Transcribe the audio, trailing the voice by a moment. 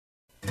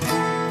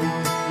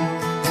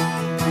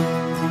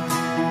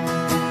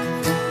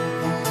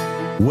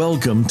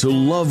Welcome to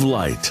Love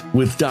Light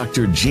with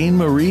Dr. Jean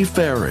Marie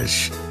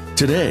Farish.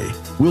 Today,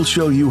 we'll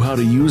show you how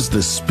to use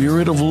the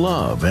spirit of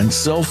love and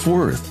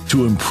self-worth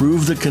to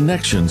improve the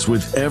connections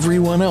with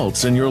everyone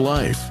else in your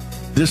life.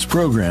 This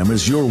program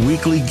is your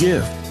weekly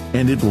gift,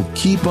 and it will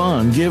keep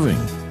on giving.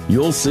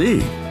 You'll see.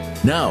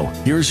 Now,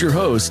 here's your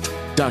host,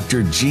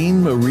 Dr.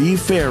 Jean Marie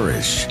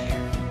Farish.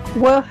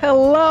 Well,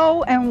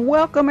 hello and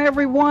welcome,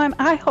 everyone.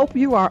 I hope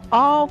you are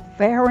all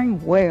faring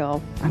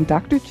well. I'm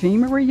Dr. Jean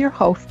Marie, your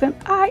host, and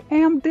I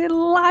am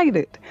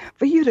delighted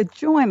for you to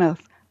join us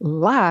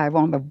live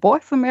on the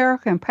Voice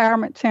America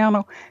Empowerment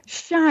Channel,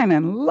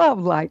 shining love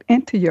light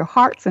into your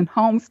hearts and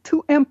homes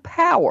to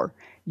empower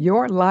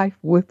your life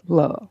with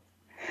love.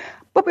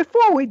 But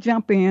before we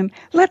jump in,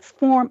 let's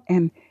form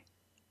an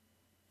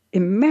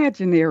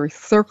imaginary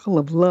circle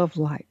of love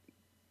light,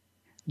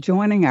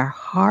 joining our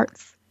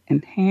hearts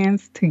and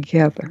hands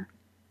together.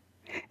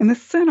 In the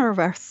center of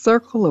our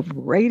circle of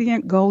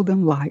radiant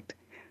golden light,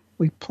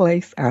 we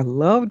place our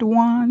loved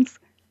ones,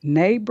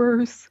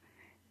 neighbors,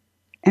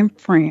 and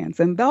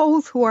friends, and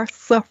those who are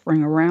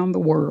suffering around the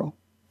world.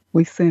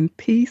 We send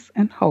peace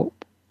and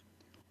hope.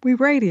 We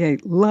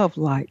radiate love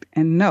light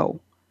and know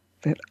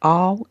that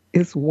all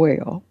is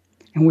well,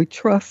 and we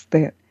trust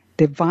that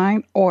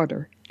divine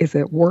order is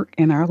at work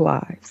in our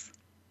lives.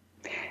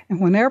 And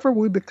whenever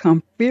we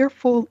become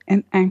fearful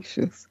and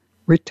anxious,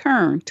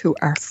 return to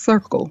our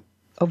circle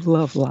of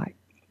love light.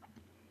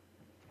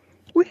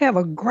 We have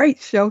a great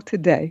show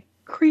today,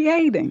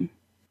 creating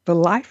the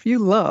life you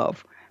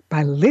love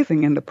by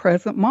living in the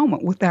present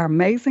moment with our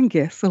amazing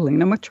guest,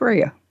 Selena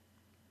Maitreya.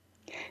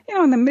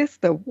 In the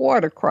midst of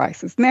water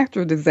crisis,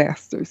 natural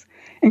disasters,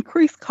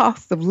 increased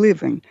cost of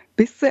living,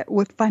 beset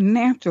with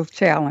financial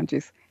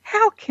challenges,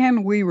 how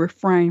can we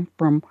refrain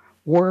from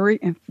worry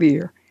and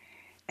fear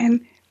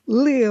and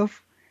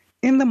live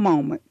in the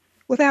moment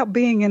without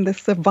being in the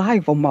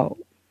survival mode?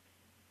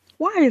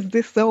 Why is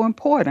this so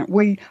important?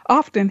 We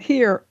often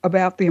hear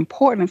about the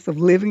importance of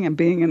living and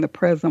being in the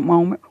present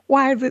moment.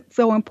 Why is it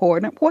so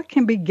important? What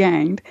can be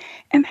gained?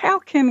 And how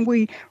can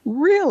we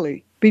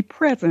really be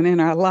present in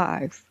our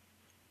lives?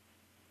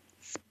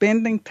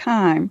 Spending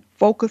time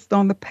focused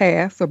on the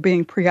past or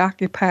being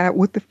preoccupied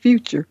with the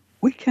future,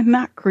 we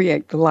cannot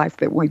create the life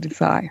that we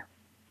desire.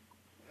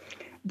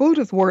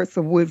 Buddha's words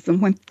of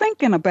wisdom, when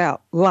thinking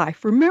about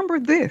life, remember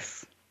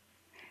this.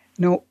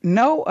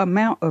 No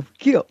amount of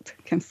guilt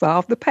can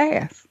solve the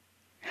past.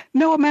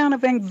 No amount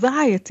of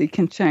anxiety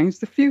can change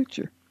the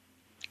future.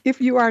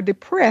 If you are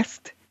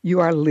depressed, you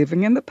are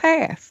living in the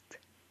past.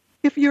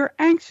 If you're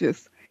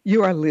anxious,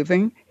 you are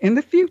living in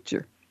the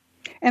future.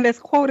 And as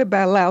quoted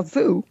by Lao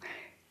Tzu,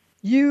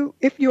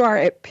 if you are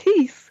at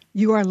peace,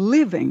 you are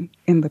living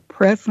in the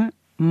present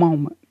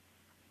moment.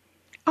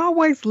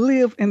 Always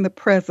live in the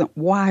present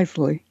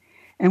wisely.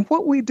 And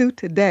what we do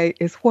today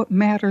is what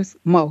matters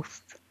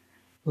most.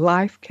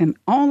 Life can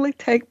only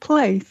take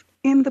place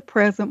in the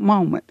present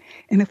moment.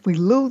 And if we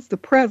lose the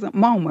present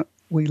moment,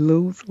 we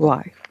lose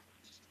life.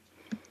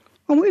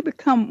 When we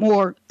become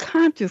more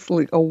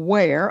consciously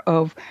aware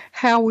of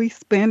how we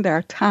spend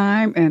our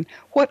time and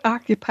what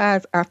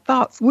occupies our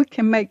thoughts, we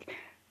can make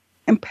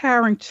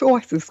empowering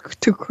choices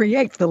to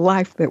create the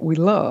life that we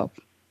love.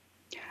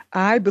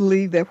 I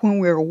believe that when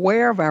we're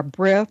aware of our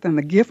breath and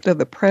the gift of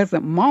the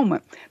present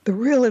moment, the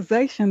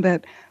realization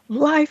that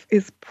life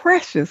is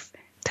precious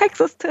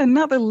takes us to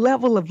another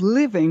level of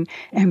living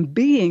and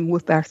being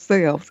with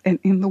ourselves and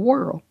in the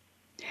world.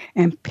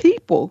 And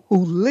people who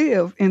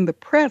live in the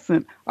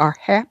present are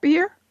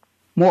happier,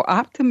 more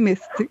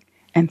optimistic,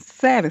 and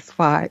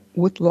satisfied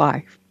with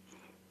life.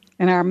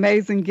 And our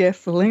amazing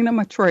guest, Selena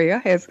Maitreya,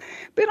 has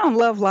been on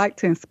Love Light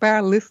to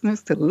inspire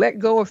listeners to let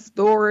go of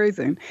stories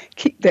and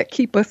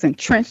keep us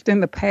entrenched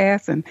in the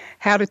past, and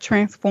how to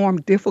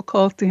transform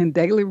difficulty and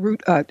daily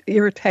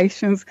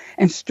irritations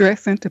and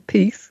stress into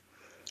peace.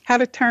 How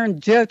to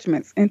turn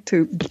judgments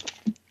into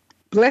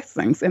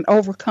blessings and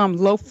overcome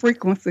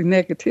low-frequency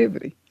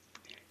negativity,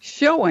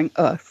 showing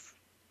us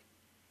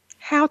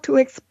how to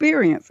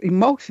experience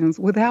emotions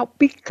without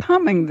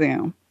becoming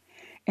them.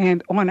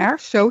 And on our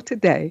show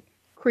today,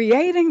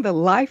 creating the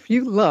life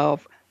you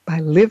love by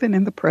living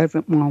in the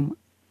present moment.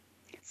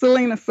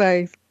 Selena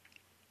says,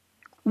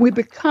 we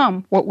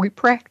become what we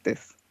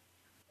practice.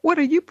 What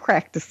are you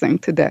practicing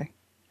today?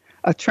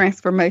 A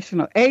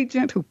transformational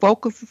agent who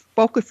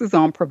focuses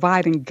on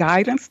providing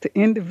guidance to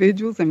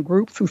individuals and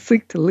groups who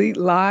seek to lead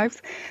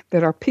lives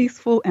that are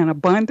peaceful and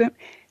abundant.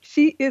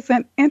 She is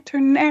an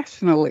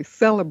internationally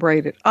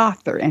celebrated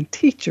author and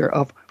teacher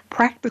of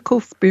practical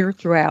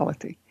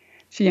spirituality.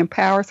 She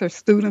empowers her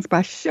students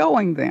by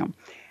showing them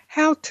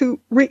how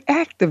to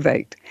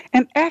reactivate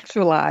and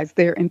actualize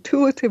their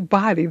intuitive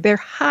body, their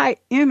high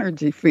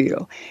energy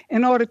field,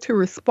 in order to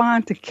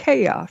respond to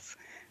chaos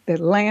that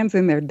lands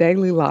in their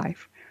daily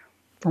life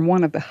from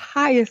one of the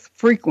highest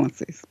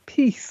frequencies: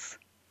 peace,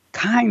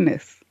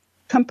 kindness,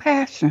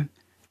 compassion,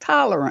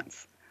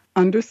 tolerance,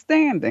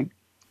 understanding,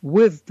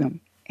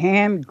 wisdom,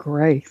 and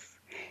grace.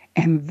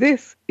 And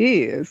this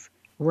is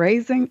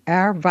raising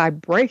our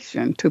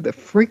vibration to the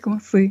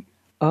frequency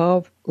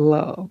of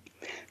love.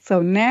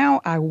 So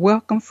now I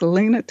welcome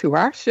Selena to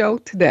our show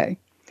today,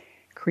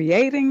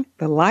 Creating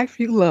the Life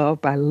You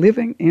Love by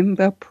Living in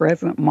the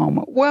Present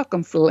Moment.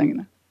 Welcome,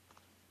 Selena.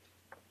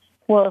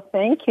 Well,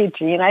 thank you,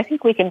 Jean. I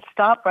think we can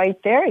stop right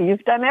there.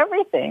 You've done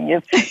everything.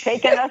 You've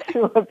taken us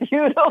through a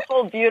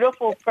beautiful,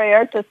 beautiful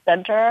prayer to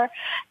center,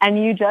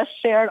 and you just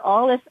shared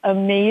all this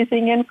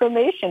amazing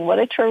information. What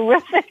a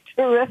terrific,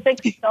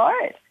 terrific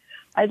start.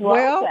 I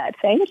love that.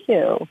 Thank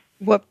you.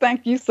 Well,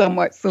 thank you so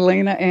much,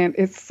 Selena, and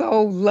it's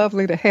so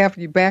lovely to have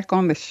you back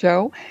on the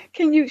show.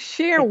 Can you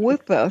share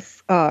with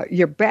us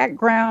your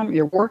background,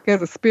 your work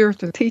as a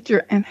spiritual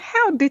teacher, and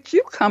how did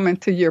you come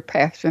into your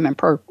passion and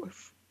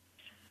purpose?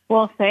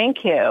 Well,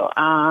 thank you.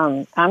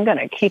 I'm going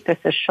to keep this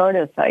as short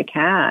as I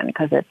can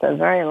because it's a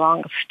very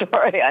long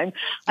story. I'm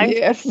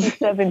yes.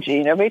 67,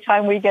 Jean. Every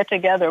time we get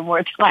together,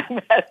 more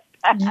time has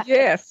passed.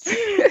 Yes.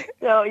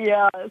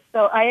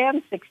 So I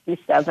am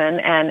 67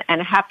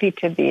 and happy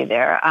to be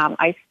there.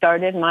 I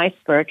started my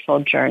spiritual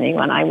journey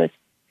when I was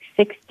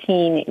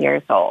 16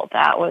 years old.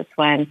 That was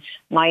when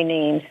my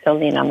name,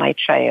 Selena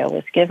Maitreya,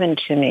 was given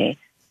to me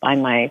by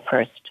my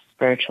first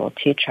spiritual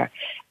teacher.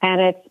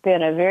 And it's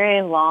been a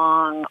very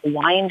long,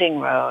 winding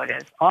road,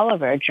 as all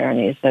of our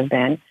journeys have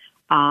been,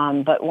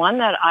 but one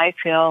that I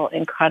feel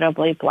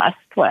incredibly blessed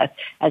with.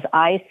 As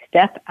I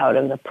step out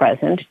of the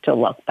present to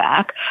look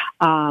back,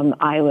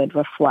 I would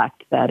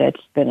reflect that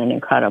it's been an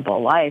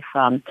incredible life.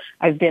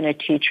 I've been a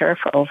teacher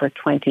for over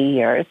 20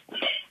 years,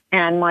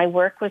 and my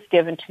work was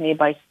given to me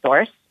by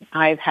Source.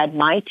 I've had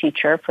my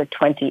teacher for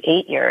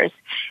 28 years,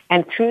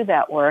 and through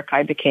that work,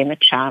 I became a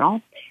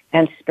channel,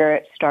 and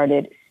Spirit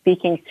started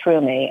speaking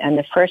through me. And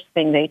the first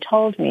thing they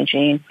told me,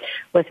 Jean,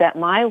 was that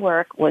my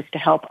work was to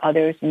help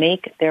others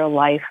make their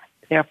life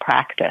their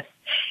practice.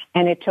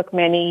 And it took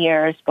many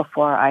years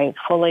before I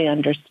fully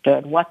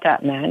understood what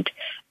that meant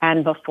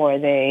and before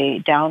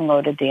they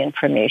downloaded the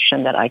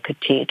information that I could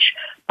teach.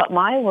 But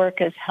my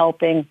work is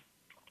helping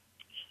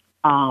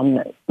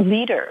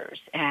leaders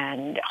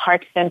and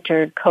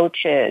heart-centered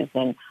coaches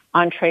and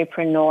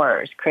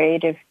entrepreneurs,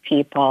 creative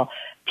people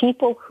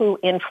who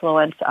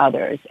influence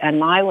others. And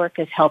my work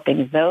is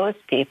helping those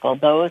people,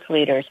 those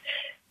leaders,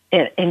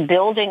 in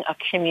building a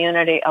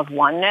community of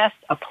oneness,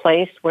 a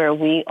place where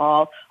we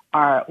all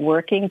are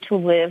working to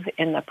live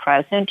in the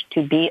present,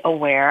 to be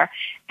aware,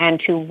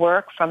 and to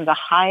work from the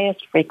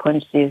highest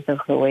frequencies of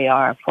who we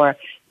are. For,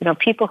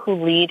 people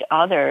who lead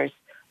others,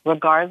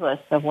 regardless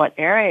of what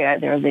area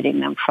they're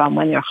leading them from,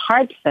 when they're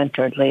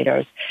heart-centered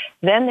leaders,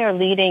 then they're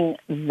leading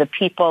the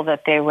people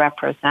that they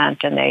represent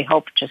and they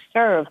hope to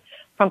serve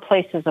from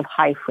places of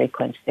high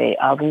frequency,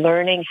 of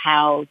learning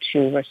how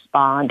to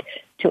respond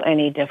to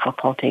any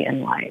difficulty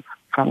in life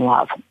from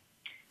love.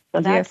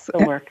 So that's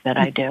the work that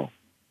I do.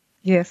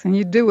 Yes, and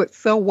you do it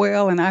so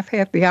well, and I've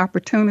had the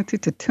opportunity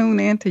to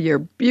tune into your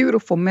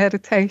beautiful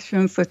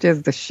meditations, such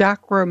as the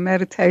chakra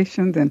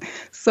meditations and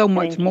so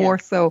much more.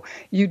 So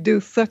you do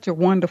such a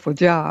wonderful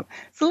job.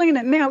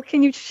 Selena, now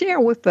can you share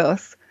with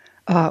us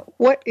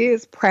what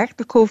is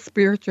practical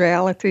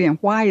spirituality and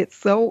why it's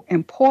so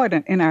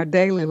important in our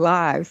daily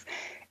lives?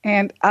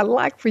 And I'd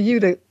like for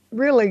you to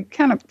really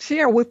kind of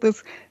share with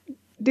us,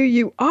 do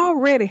you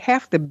already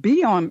have to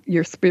be on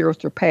your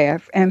spiritual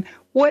path? And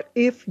what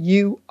if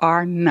you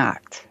are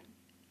not?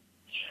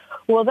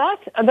 Well,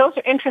 those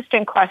are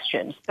interesting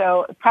questions.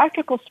 So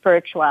practical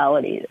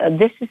spirituality,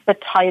 this is the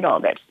title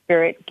that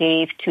Spirit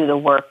gave to the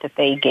work that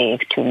they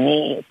gave to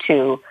me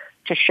to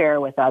share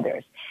with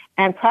others.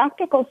 And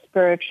practical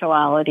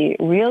spirituality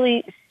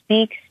really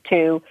speaks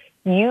to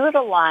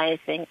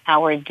utilizing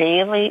our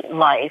daily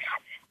life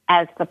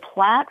as the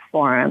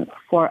platform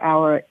for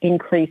our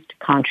increased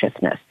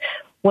consciousness.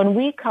 When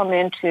we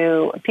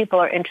people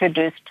are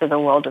introduced to the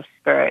world of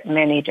spirit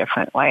many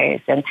different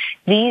ways. And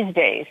these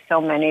days,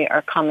 so many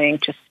are coming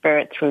to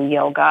spirit through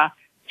yoga,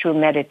 through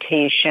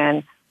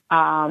meditation,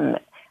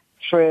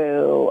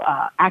 through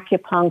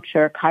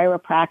acupuncture,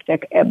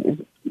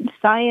 chiropractic,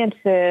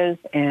 sciences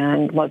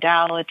and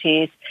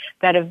modalities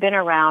that have been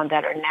around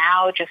that are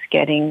now just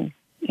getting,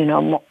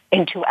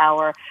 into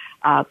our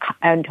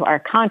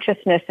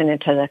consciousness and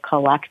into the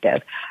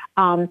collective.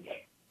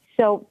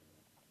 So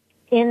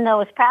in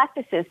those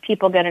practices,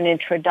 people get an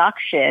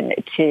introduction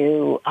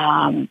to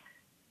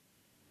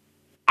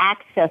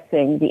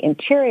accessing the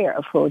interior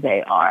of who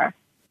they are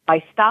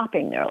by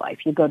stopping their life.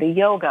 You go to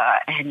yoga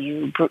and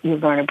you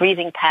learn a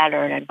breathing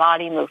pattern and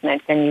body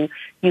movements, and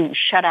you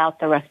shut out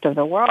the rest of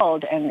the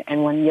world.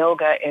 And when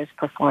yoga is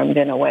performed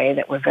in a way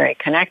that we're very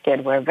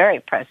connected, we're very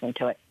present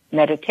to it.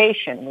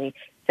 Meditation, we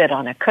sit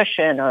on a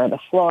cushion or the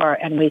floor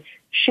and we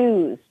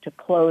choose to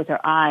close our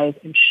eyes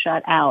and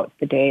shut out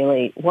the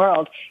daily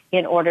world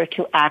in order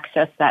to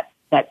access that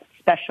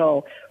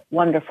special,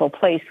 wonderful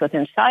place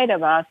within inside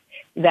of us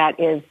that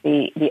is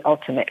the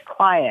ultimate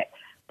quiet.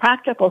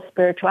 Practical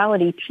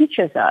spirituality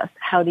teaches us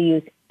how to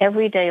use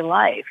everyday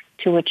life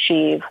to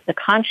achieve the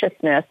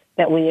consciousness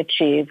that we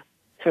achieve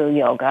through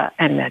yoga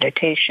and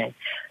meditation,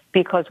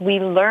 because we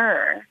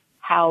learn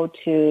how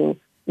to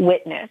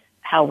witness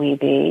how we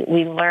be.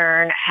 We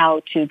learn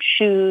how to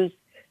choose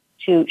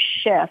to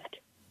shift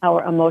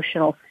our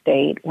emotional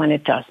state when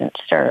it doesn't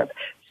serve.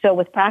 So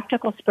with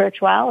practical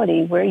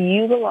spirituality, we're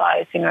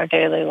utilizing our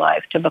daily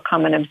life to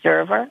become an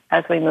observer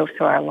as we move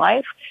through our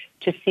life,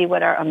 to see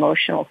what our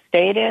emotional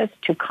state is,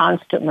 to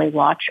constantly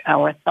watch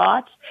our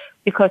thoughts,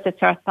 because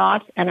it's our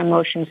thoughts and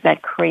emotions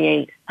that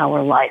create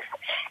our life.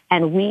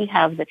 And we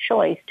have the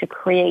choice to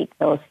create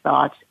those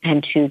thoughts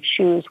and to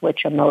choose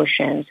which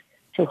emotions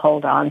to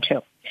hold on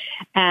to.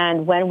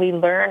 And when we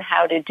learn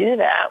how to do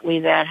that, we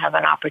then have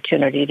an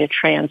opportunity to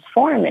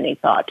transform any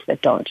thoughts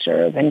that don't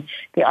serve, and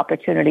the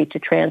opportunity to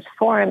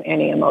transform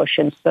any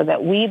emotions so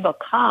that we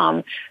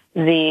become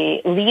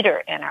the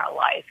leader in our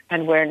life,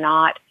 and we're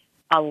not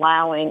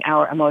allowing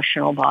our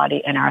emotional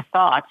body and our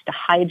thoughts to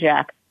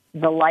hijack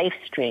the life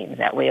stream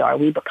that we are.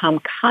 We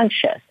become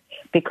conscious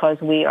because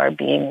we are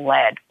being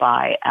led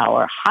by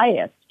our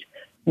highest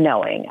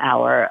knowing,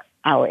 our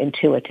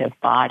intuitive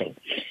body.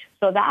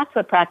 So that's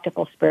what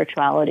practical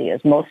spirituality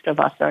is. Most of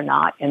us are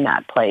not in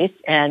that place,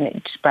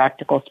 and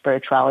practical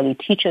spirituality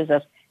teaches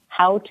us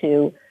how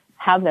to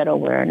have that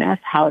awareness,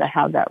 how to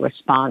have that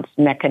response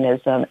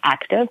mechanism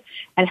active,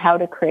 and how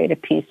to create a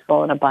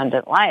peaceful and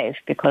abundant life.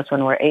 Because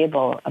when we're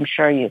able, I'm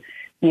sure you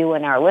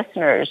and our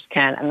listeners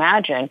can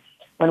imagine,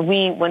 when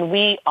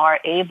we are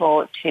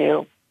able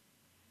to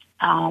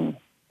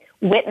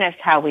witness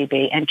how we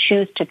be and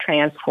choose to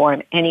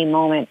transform any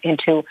moment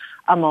into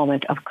a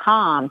moment of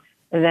calm,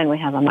 then we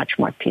have a much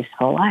more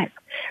peaceful life.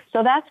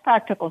 So that's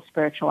practical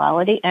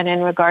spirituality. And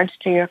in regards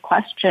to your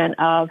question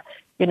of,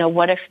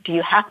 do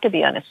you have to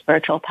be on a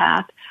spiritual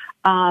path?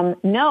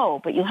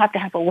 No, but you have to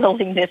have a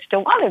willingness to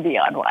want to be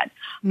on one.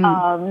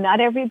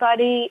 Not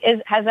everybody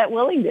has that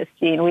willingness,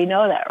 Jean. We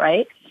know that,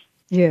 right?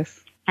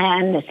 Yes.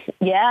 And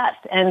yes.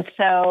 And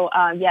so,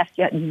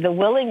 the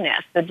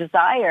willingness, the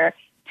desire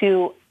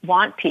to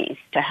want peace,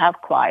 to have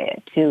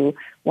quiet, to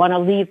want to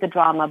leave the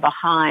drama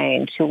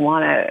behind, to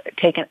want to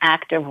take an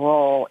active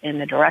role in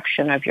the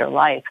direction of your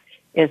life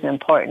is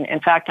important. In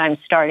fact, I'm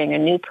starting a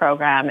new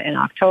program in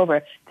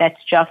October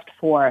that's just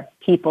for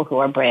people who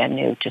are brand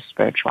new to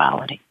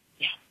spirituality.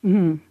 Yeah.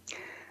 Mm-hmm.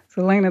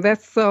 Selena,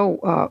 that's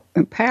so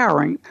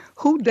empowering.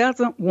 Who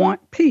doesn't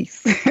want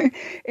peace?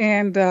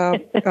 And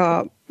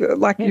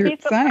like you're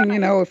saying,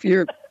 if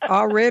you're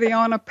already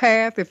on a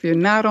path, if you're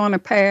not on a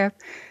path,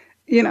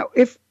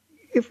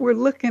 if we're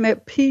looking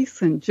at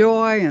peace and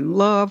joy and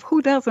love,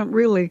 who doesn't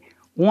really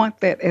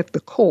want that at the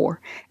core?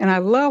 And I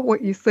love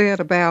what you said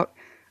about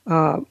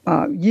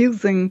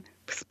using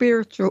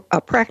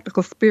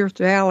practical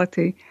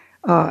spirituality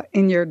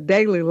in your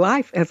daily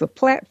life as a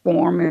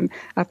platform. And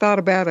I thought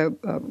about a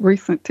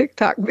recent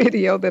TikTok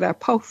video that I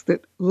posted,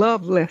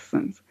 Love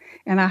Lessons.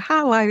 And I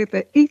highlighted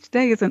that each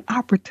day is an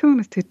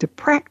opportunity to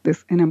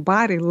practice and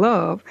embody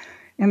love.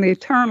 And the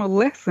eternal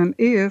lesson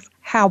is,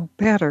 how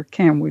better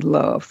can we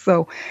love?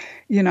 So,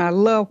 I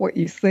love what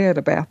you said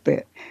about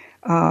that.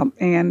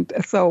 And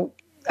so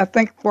I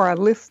think for our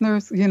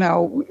listeners,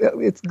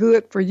 it's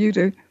good for you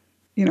to,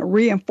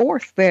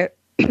 reinforce that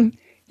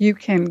you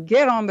can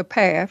get on the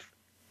path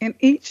in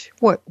each,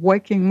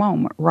 waking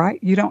moment, right?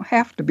 You don't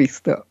have to be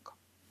stuck.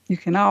 You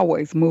can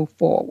always move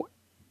forward.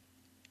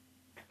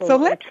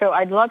 So true.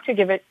 I'd love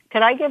to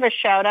can I give a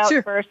shout out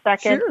for a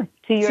second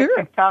to your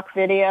TikTok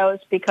videos?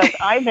 Because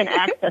I've been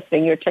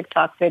accessing your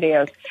TikTok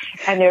videos,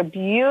 and they're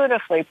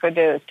beautifully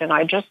produced. And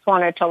I just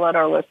wanted to let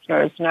our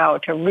listeners know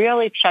to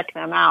really check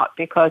them out,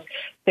 because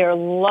they're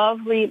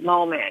lovely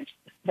moments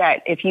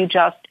that if you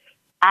just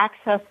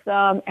access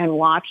them and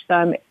watch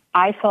them,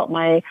 I felt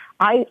I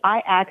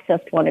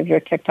accessed one of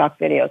your TikTok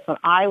videos when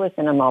I was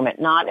in a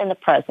moment, not in the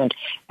present,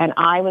 and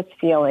I was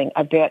feeling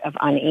a bit of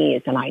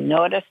unease, and I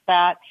noticed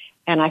that.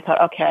 And I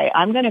thought, okay,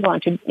 I'm going to go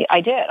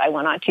I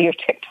went on to your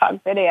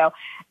TikTok video,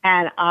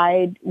 and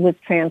I was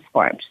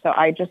transformed. So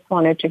I just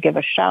wanted to give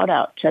a shout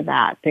out to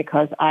that,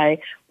 because I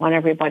want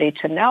everybody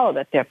to know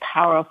that they're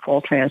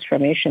powerful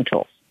transformation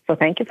tools. So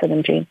thank you for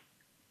them, Jean.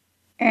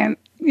 And,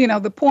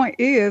 the point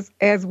is,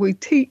 as we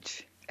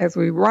teach, as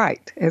we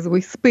write, as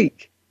we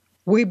speak,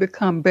 we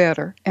become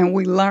better and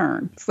we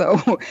learn. So,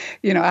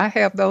 I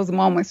have those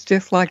moments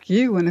just like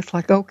you, and it's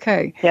like,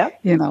 okay,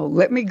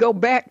 let me go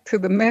back to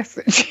the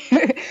message,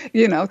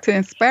 to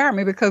inspire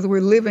me, because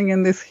we're living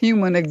in this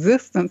human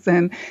existence,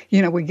 and,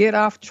 we get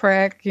off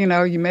track, you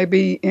may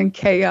be in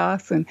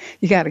chaos, and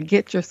you got to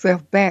get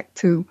yourself back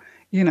to,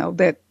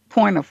 that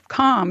point of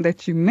calm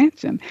that you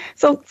mentioned.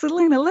 So,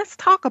 Selena, let's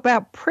talk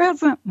about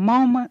present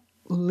moment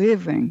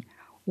living.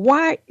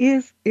 Why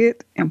is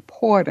it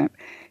important?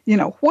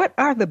 What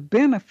are the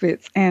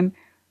benefits, and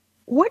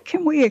what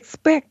can we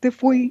expect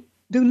if we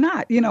do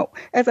not?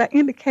 As I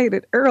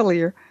indicated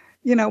earlier,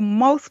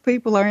 most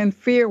people are in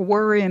fear,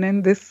 worry, and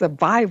in this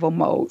survival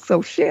mode.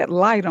 So shed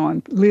light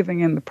on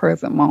living in the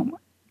present moment.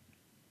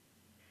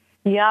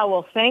 Yeah,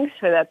 well, thanks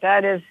for that.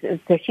 That is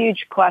a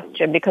huge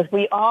question, because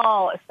we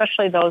all,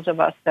 especially those of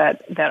us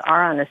that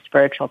are on a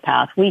spiritual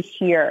path, we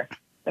hear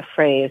the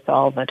phrase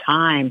all the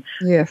time.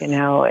 Yes. Be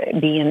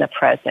in the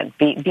present.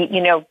 Be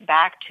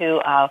back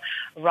to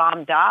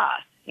Ram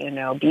Dass,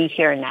 be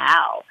here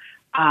now.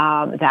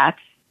 That's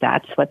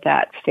That's what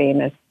that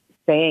famous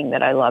saying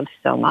that I love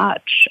so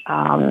much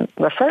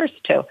refers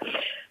to.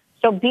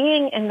 So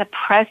being in the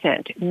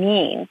present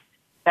means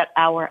that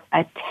our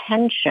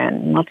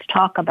attention, let's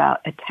talk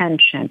about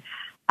attention,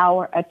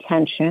 our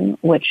attention,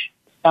 which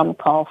some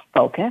call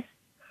focus,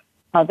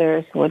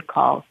 others would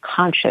call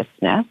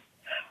consciousness,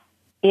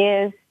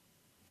 is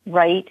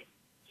right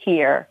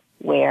here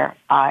where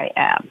I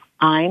am.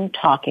 I'm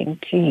talking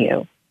to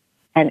you,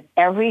 and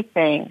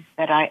everything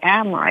that I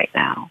am right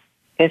now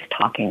is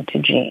talking to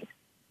Jean.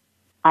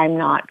 I'm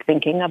not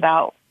thinking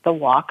about the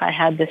walk I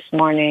had this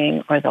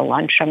morning or the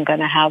lunch I'm going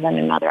to have in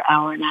another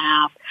hour and a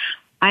half.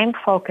 I'm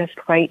focused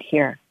right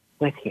here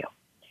with you.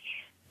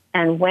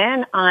 And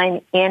when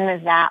I'm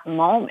in that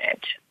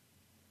moment,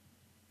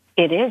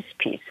 it is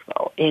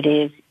peaceful. It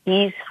is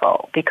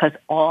easeful because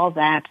all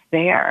that's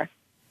there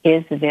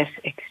is this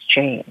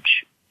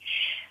exchange.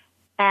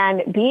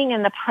 And being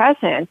in the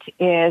present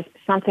is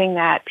something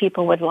that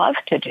people would love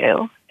to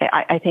do.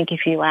 I think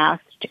if you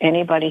asked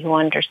anybody who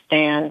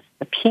understands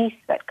the peace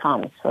that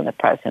comes from the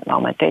present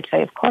moment, they'd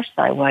say, of course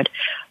I would.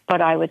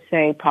 But I would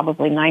say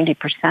probably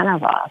 90%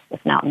 of us,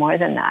 if not more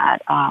than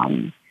that,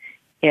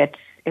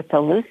 it's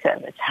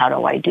elusive. It's how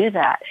do I do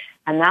that?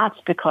 And that's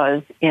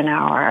because in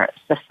our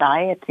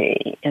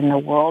society, in the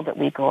world that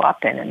we grow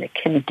up in the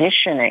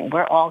conditioning,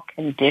 we're all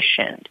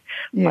conditioned.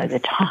 Yes. By the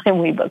time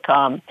we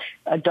become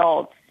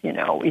adults,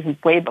 even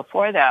way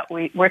before that,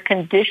 we're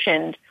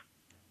conditioned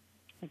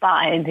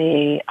by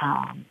the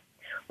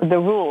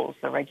rules,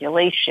 the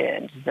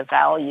regulations, the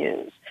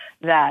values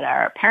that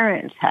our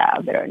parents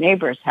have, that our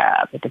neighbors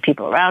have, that the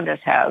people around us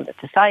have, that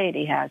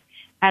society has.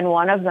 And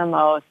one of the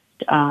most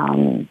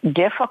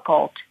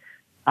difficult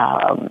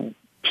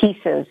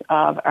pieces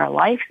of our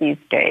life these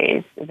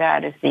days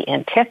that is the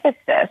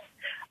antithesis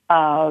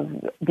of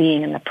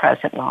being in the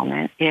present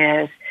moment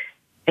is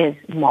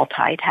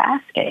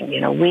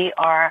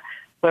multitasking.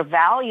 We're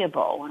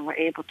valuable when we're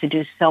able to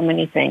do so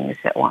many things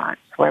at once.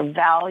 We're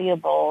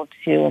valuable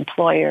to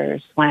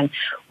employers when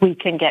we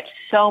can get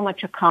so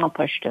much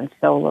accomplished in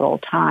so little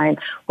time.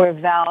 We're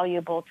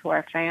valuable to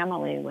our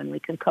family when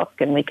we can cook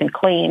and we can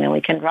clean and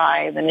we can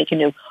drive and we can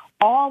do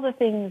all the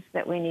things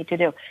that we need to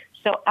do.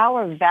 So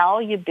our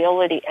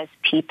valuability as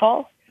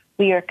people,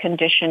 we are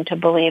conditioned to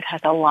believe,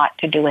 has a lot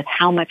to do with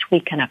how much we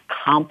can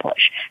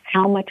accomplish,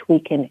 how much we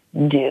can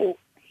do.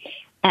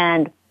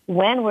 And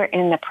when we're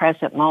in the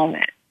present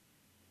moment,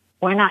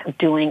 we're not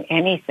doing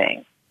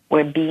anything.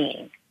 We're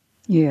being.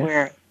 Yes.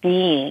 We're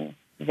being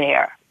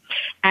there.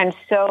 And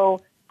so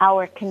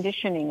our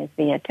conditioning is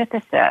the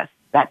antithesis.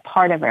 That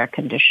part of our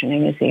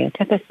conditioning is the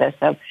antithesis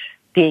of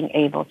being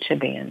able to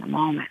be in the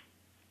moment.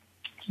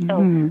 So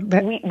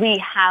we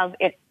have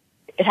it.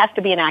 It has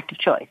to be an active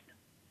choice.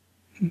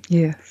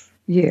 Yes,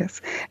 yes.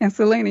 And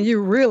Selena,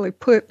 you really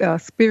put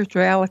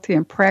spirituality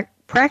in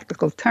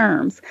practical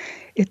terms.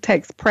 It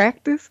takes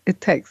practice.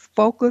 It takes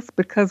focus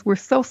because we're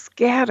so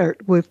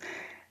scattered with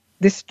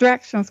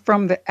distractions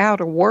from the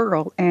outer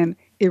world. And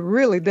it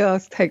really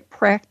does take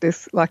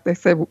practice, like they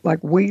said,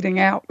 like weeding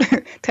out,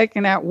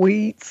 taking out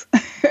weeds,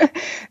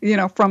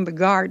 from the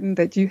garden,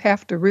 that you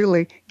have to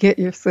really get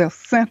yourself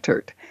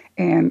centered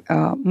and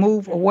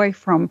move away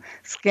from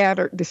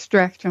scattered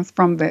distractions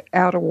from the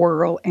outer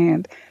world.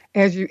 And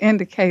as you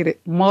indicated,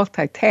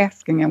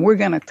 multitasking. And we're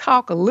going to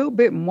talk a little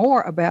bit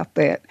more about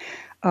that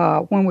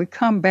when we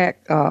come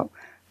back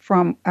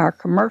from our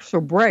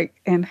commercial break,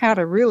 and how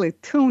to really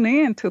tune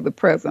in to the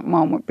present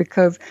moment,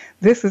 because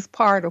this is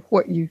part of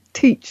what you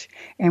teach.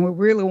 And we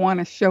really want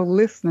to show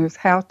listeners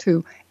how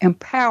to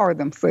empower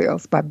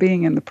themselves by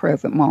being in the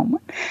present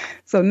moment.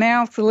 So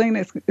now,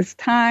 Selena, it's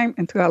time,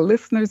 and to our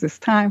listeners, it's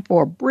time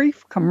for a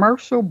brief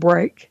commercial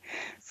break.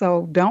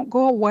 So don't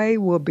go away.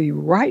 We'll be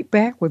right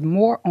back with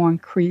more on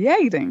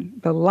creating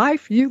the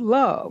life you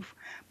love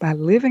by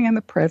living in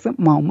the present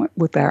moment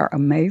with our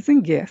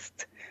amazing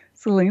guest,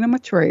 Selena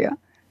Maitreya,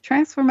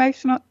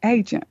 transformational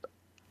agent,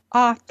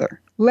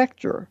 author,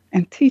 lecturer,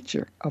 and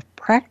teacher of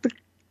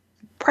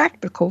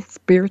practical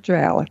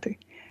spirituality.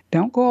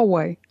 Don't go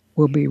away.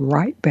 We'll be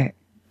right back.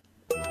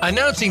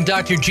 Announcing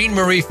Dr. Jean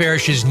Marie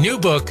Farish's new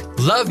book,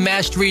 Love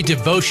Mastery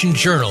Devotion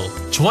Journal,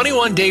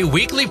 21-day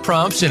weekly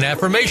prompts and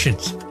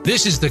affirmations.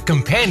 This is the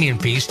companion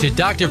piece to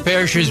Dr.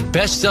 Farish's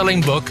best-selling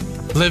book,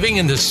 Living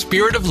in the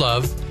Spirit of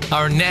Love,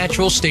 Our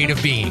Natural State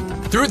of Being.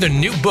 Through the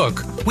new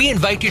book, we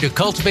invite you to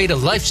cultivate a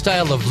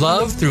lifestyle of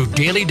love through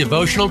daily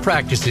devotional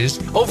practices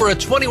over a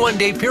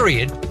 21-day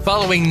period,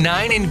 following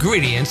 9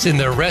 ingredients in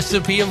the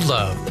recipe of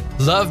love.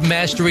 Love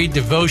Mastery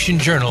Devotion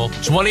Journal,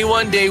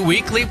 21-day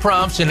weekly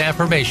prompts and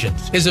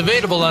affirmations is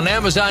available on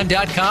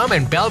Amazon.com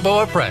and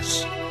Balboa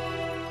Press.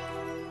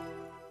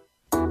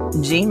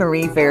 Jean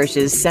Marie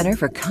Farish's Center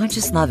for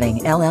Conscious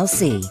Loving,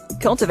 LLC,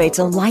 cultivates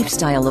a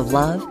lifestyle of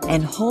love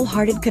and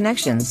wholehearted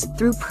connections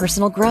through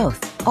personal growth,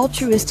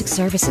 altruistic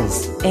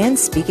services, and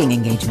speaking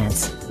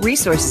engagements.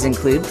 Resources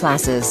include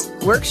classes,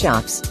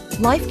 workshops,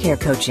 life care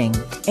coaching,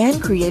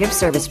 and creative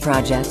service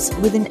projects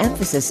with an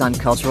emphasis on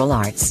cultural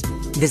arts.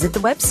 Visit the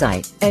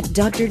website at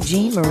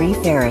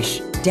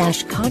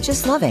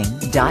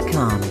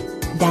drjeanmariefarish-consciousloving.com.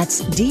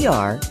 That's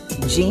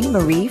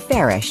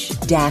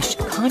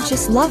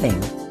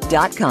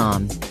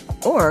drjeanmariefarish-consciousloving.com.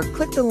 Or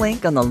click the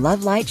link on the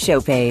Love Light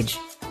show page.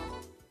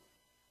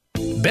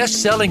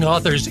 Best-selling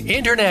Authors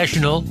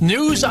International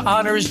news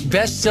honors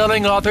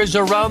best-selling authors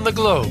around the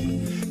globe.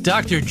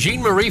 Dr.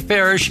 Jean Marie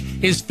Farish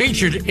is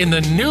featured in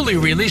the newly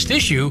released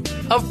issue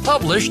of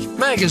Published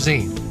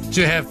Magazine.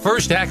 To have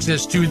first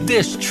access to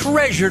this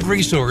treasured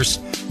resource,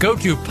 go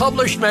to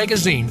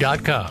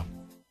publishedmagazine.com.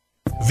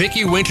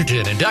 Vicki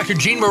Winterton and Dr.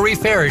 Jean Marie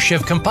Farish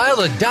have compiled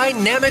a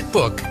dynamic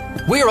book,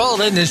 We're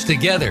All in This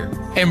Together,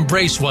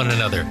 Embrace One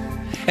Another,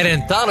 an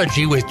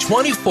anthology with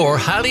 24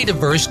 highly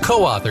diverse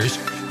co-authors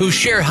who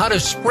share how to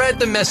spread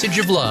the message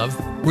of love,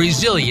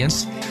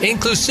 resilience,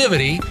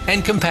 inclusivity,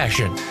 and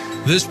compassion.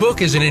 This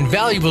book is an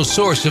invaluable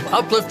source of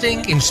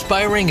uplifting,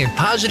 inspiring, and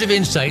positive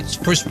insights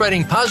for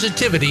spreading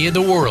positivity in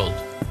the world.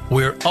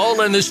 We're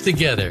All in This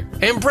Together.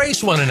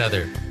 Embrace One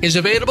Another is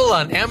available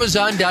on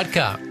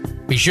Amazon.com.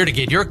 Be sure to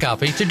get your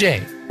copy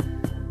today.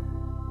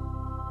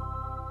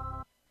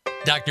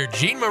 Dr.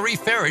 Jean Marie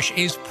Farish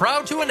is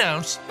proud to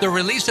announce the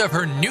release of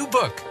her new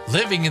book,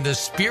 Living in the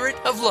Spirit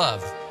of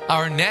Love,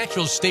 Our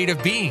Natural State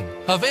of Being,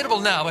 available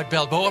now at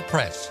Balboa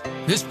Press.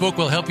 This book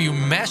will help you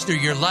master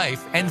your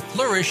life and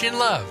flourish in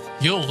love.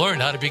 You'll learn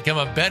how to become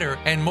a better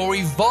and more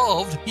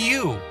evolved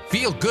you.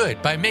 Feel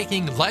good by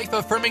making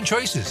life-affirming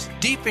choices.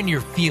 Deepen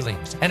your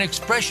feelings and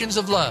expressions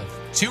of love.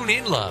 Tune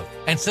in love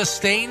and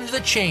sustain the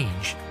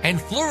change. And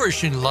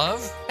flourish in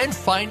love and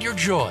find your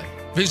joy.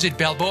 Visit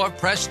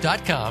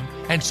BalboaPress.com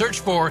and search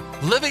for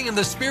Living in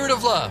the Spirit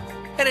of Love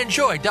and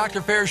enjoy Dr.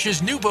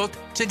 Farish's new book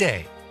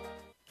today.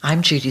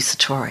 I'm Judy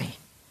Satori.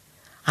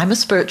 I'm a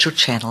spiritual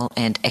channel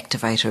and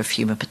activator of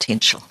human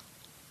potential.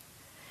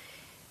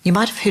 You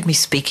might have heard me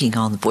speaking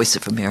on the Voice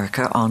of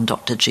America on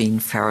Dr. Jean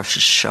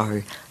Farish's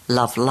show,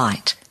 Love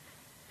Light,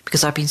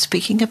 because I've been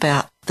speaking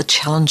about the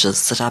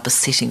challenges that are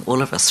besetting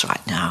all of us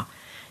right now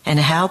and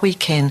how we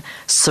can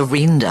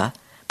surrender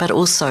but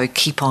also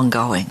keep on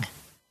going.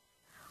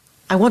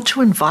 I want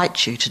to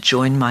invite you to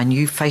join my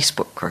new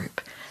Facebook group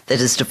that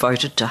is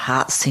devoted to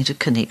heart-centered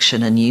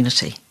connection and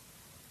unity.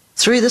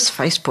 Through this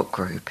Facebook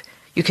group,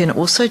 you can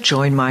also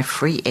join my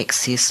free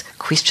access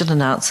question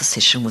and answer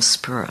session with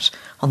Spirit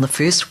on the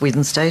first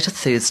Wednesday to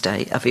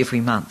Thursday of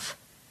every month.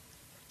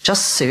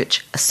 Just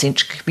search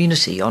Ascension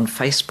Community on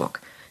Facebook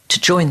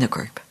to join the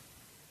group.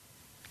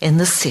 In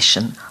this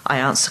session, I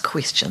answer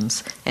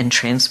questions and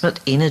transmit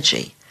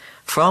energy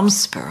from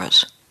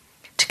Spirit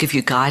to give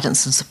you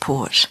guidance and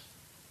support.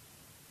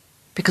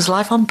 Because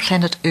life on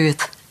planet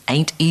Earth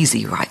ain't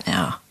easy right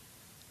now.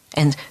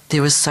 And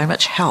there is so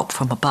much help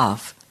from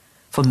above,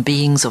 from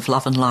beings of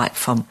love and light,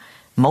 from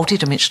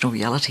multidimensional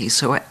realities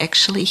who are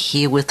actually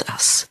here with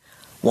us,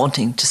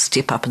 wanting to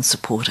step up and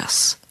support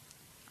us.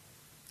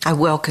 I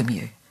welcome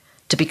you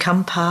to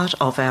become part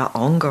of our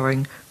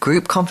ongoing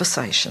group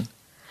conversation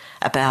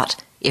about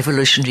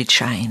evolutionary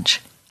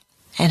change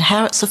and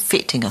how it's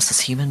affecting us as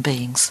human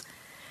beings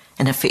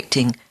and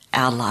affecting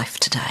our life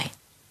today.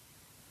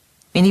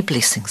 Many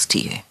blessings to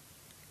you.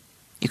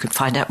 You can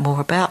find out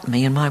more about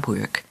me and my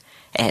work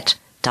at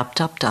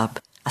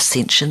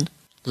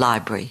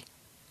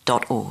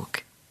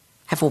www.ascensionlibrary.org.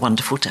 Have a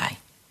wonderful day.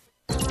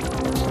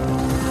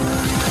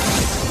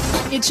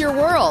 It's your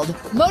world.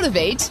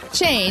 Motivate,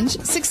 change,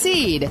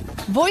 succeed.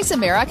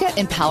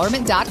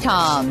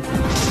 VoiceAmericaEmpowerment.com.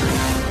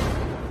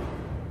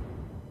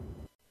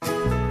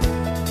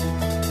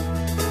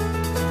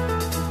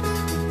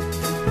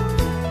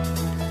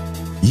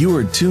 You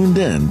are tuned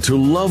in to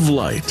Love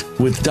Light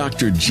with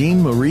Dr.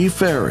 Jean Marie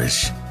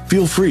Farish.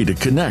 Feel free to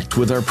connect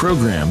with our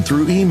program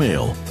through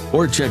email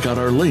or check out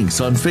our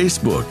links on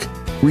Facebook.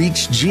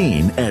 Reach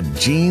Jean at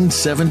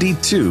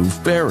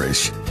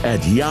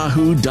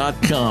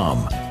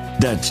Jean72Farish@yahoo.com.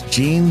 That's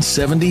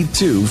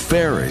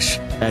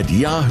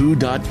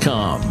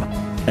Jean72Farish@yahoo.com.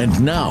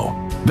 And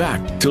now,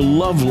 back to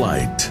Love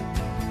Light.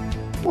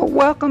 Well,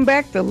 welcome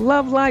back to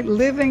Love Light,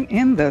 Living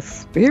in the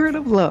Spirit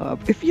of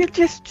Love. If you're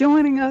just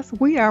joining us,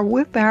 we are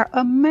with our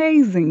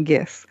amazing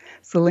guest,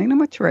 Selena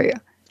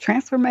Maitreya,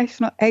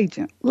 transformational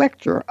agent,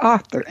 lecturer,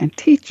 author, and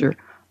teacher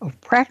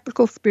of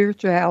practical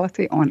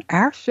spirituality on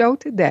our show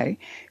today,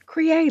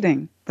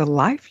 Creating the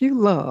Life You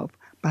Love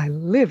by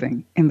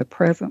Living in the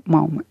Present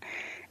Moment.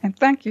 And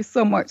thank you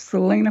so much,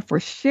 Selena, for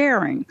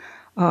sharing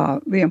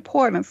the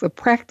importance of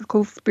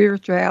practical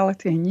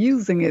spirituality and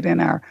using it in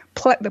our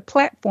the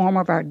platform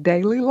of our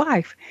daily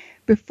life.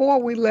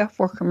 Before we left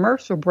for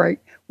commercial break,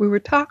 we were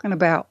talking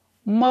about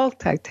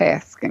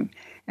multitasking.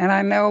 And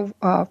I know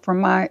from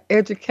my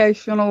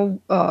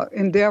educational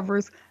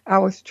endeavors, I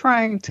was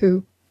trying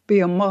to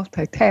be a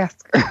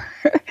multitasker.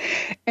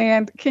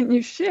 And can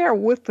you share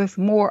with us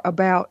more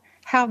about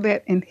how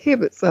that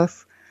inhibits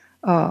us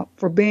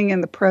for being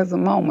in the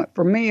present moment?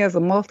 For me, as a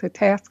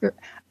multitasker,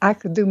 I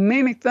could do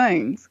many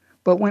things,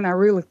 but when I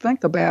really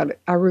think about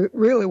it, I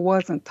really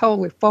wasn't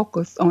totally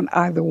focused on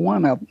either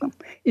one of them,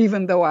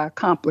 even though I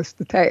accomplished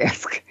the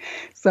task.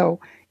 So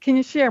can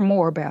you share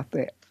more about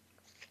that?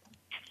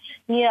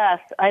 Yes,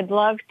 I'd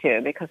love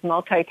to, because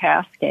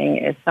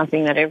multitasking is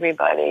something that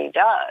everybody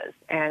does,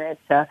 and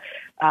it's a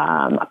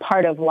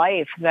part of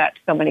life that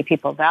so many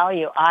people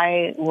value.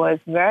 I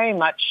very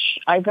much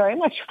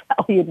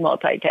valued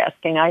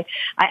multitasking. I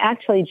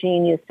actually,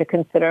 Jean, used to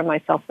consider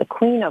myself the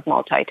queen of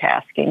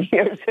multitasking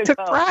years ago. Took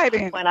pride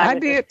in it. I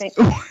did.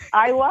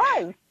 I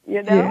was.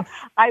 Yes.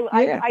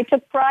 I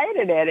took pride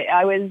in it.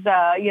 I was,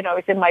 I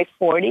was in my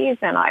 40s,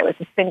 and I was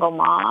a single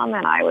mom,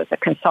 and I was a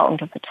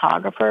consultant of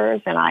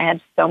photographers, and I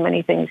had so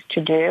many things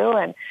to do,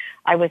 and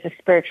I was a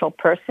spiritual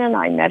person.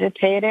 I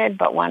meditated,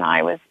 but when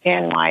I was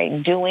in my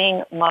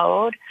doing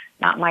mode,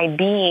 not my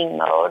being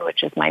mode,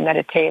 which is my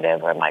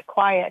meditative or my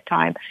quiet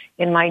time,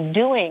 in my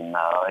doing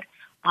mode,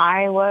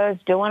 I was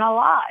doing a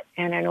lot.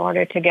 And in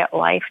order to get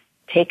life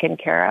taken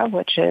care of,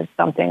 which is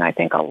something I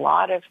think a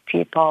lot of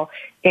people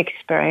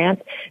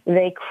experience,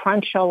 they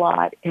crunch a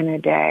lot in a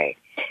day.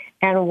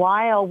 And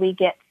while we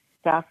get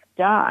stuff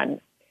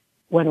done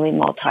when we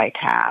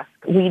multitask,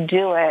 we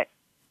do it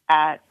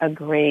at a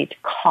great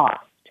cost.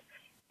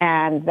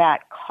 And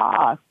that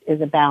cost is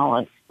a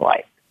balanced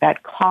life.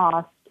 That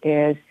cost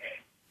is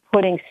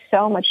putting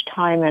so much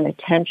time and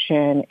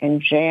attention and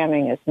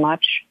jamming as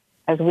much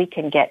as we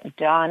can get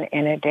done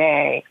in a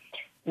day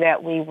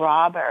that we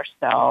rob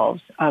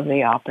ourselves of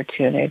the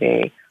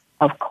opportunity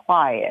of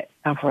quiet,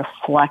 of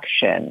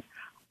reflection,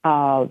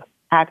 of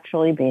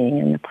actually being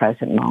in the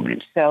present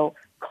moment. So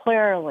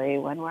clearly,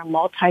 when we're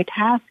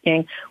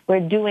multitasking, we're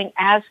doing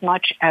as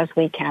much as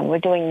we can. We're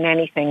doing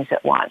many things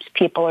at once.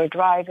 People are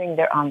driving,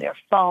 they're on their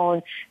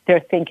phone, they're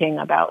thinking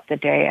about the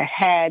day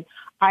ahead.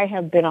 I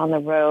have been on the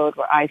road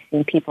where I've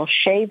seen people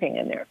shaving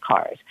in their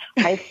cars.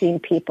 I've seen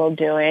people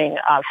doing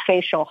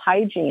facial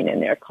hygiene in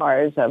their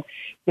cars of,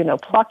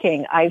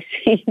 plucking. I've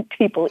seen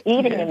people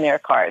eating in their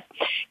cars.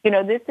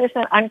 This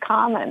isn't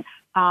uncommon.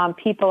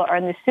 People are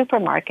in the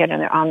supermarket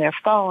and they're on their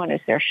phone as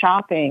they're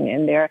shopping,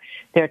 and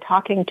they're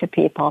talking to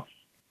people.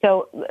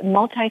 So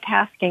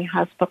multitasking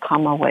has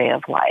become a way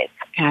of life,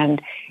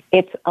 and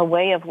it's a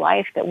way of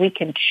life that we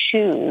can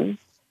choose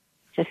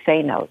to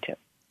say no to.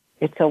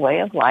 It's a way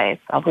of life,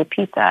 I'll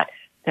repeat that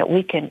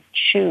we can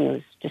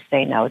choose to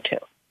say no to.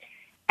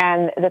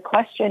 And the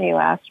question you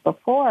asked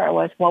before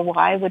was, well,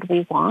 why would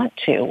we want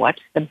to?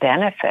 What's the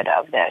benefit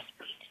of this?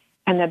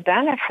 And the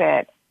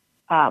benefit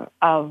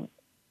of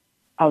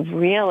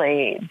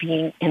really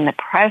being in the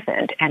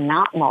present and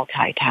not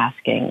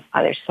multitasking,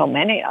 there's so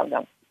many of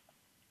them.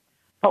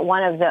 But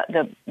one of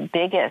the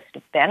biggest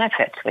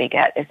benefits we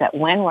get is that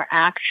when we're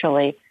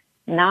actually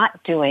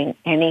not doing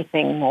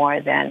anything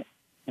more than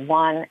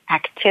one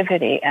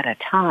activity at a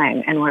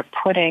time, and we're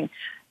putting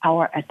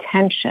our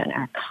attention,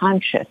 our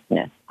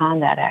consciousness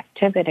on that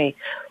activity,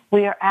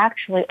 we are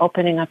actually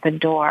opening up a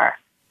door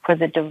for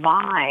the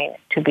divine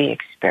to be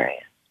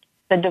experienced.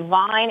 The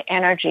divine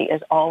energy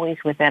is always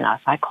within us.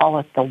 I call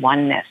it the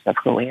oneness of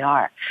who we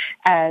are.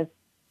 As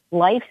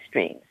life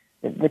streams,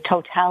 the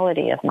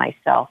totality of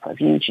myself, of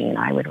Eugene,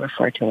 I would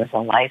refer to as a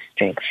life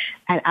stream.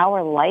 And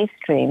our life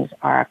streams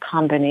are a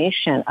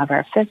combination of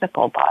our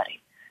physical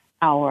body,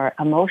 our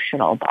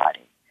emotional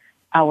body,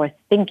 our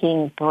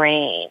thinking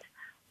brain,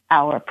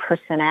 our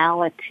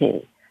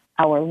personality,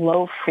 our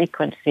low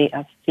frequency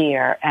of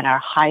fear, and our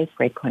high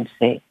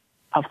frequency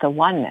of the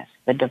oneness,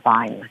 the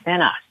divine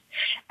within us.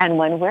 And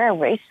when we're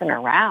racing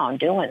around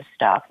doing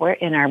stuff, we're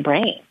in our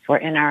brains, we're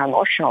in our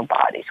emotional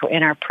bodies, we're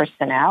in our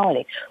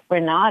personality, we're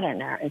not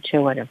in our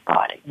intuitive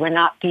body.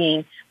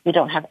 We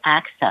don't have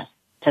access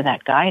to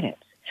that guidance.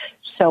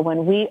 So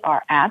when we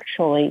are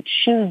actually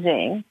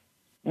choosing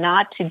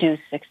not to do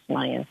 6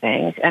 million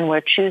things, and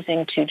we're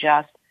choosing to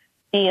just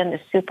be in the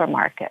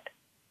supermarket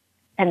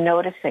and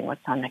noticing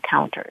what's on the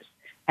counters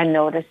and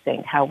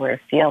noticing how we're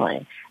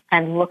feeling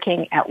and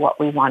looking at what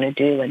we want to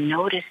do and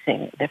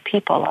noticing the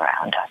people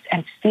around us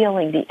and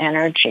feeling the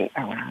energy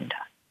around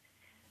us,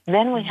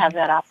 then we have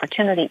that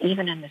opportunity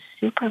even in the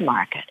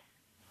supermarket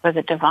for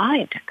the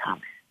divine to come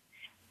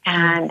in.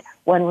 And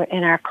when we're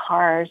in our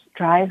cars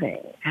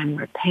driving and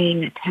we're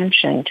paying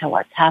attention to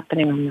what's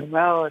happening on the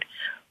road,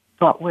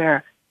 but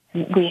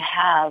we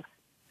have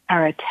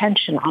our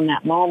attention on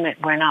that moment.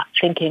 We're not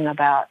thinking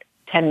about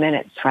 10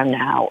 minutes from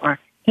now or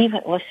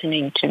even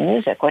listening to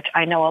music, which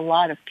I know a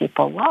lot of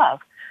people love.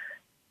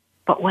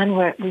 But when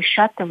we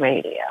shut the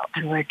radio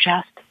and we're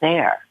just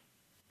there,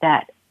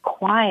 that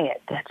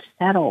quiet that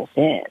settles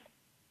in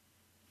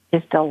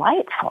is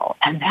delightful.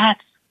 And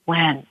that's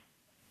when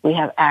we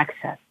have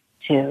access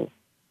to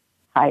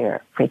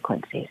higher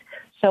frequencies.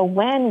 So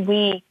when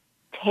we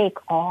take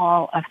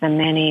all of the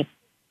many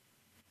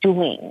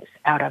doings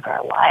out of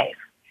our life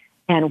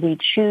and we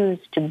choose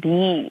to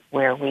be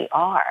where we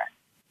are,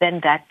 then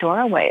that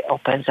doorway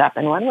opens up.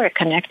 And when we're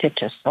connected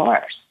to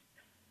Source,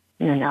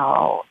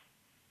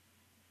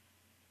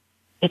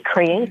 it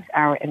creates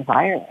our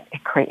environment.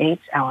 It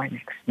creates our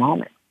next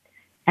moment.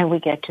 And we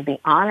get to be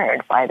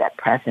honored by that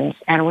presence,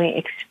 and we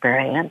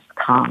experience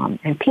calm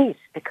and peace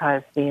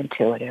because the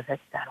intuitive has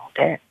settled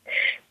in.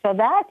 So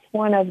that's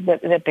one of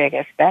the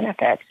biggest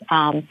benefits.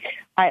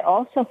 I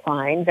also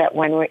find that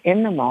when we're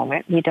in the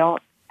moment, we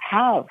don't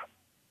have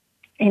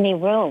any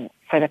room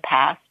for the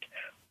past,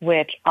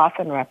 which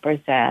often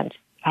represents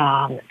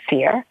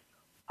fear.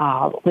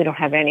 We don't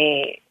have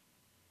any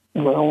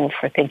room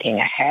for thinking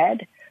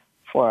ahead.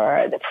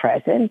 For the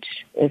present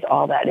is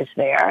all that is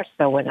there.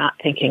 So we're not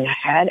thinking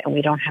ahead, and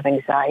we don't have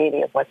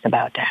anxiety of what's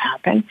about to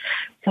happen.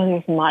 So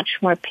there's much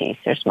more peace.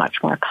 There's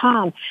much more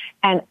calm.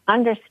 And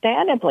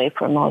understandably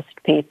for most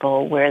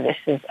people where this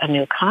is a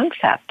new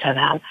concept to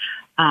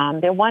them,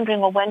 they're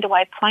wondering, well, when do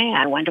I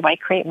plan? When do I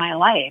create my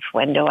life?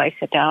 When do I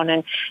sit down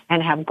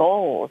and have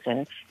goals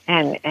and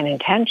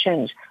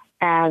intentions?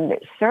 And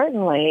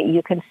certainly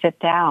you can sit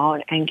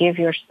down and give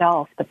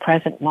yourself the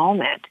present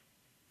moment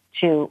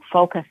to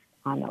focus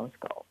on those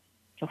goals,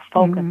 to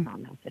focus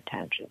on those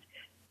intentions.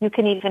 You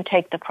can even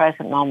take the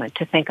present moment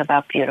to think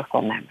about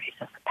beautiful memories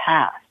of the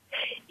past.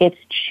 It's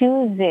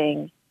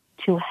choosing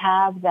to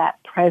have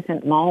that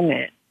present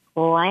moment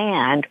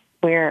land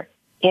where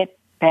it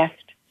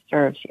best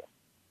serves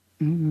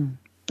you.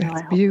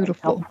 That's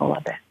beautiful. That's helpful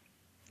a bit.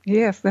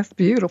 Yes, that's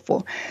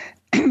beautiful.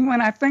 When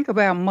I think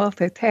about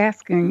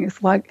multitasking,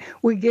 it's like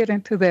we get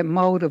into that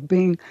mode of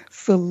being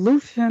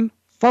solution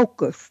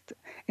focused.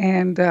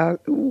 And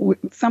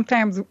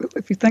sometimes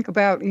if you think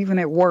about even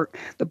at work,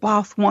 the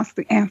boss wants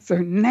the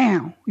answer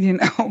now,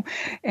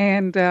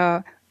 and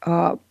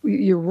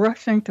you're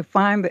rushing to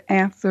find the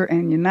answer,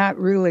 and you're not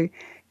really,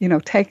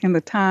 taking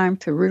the time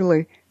to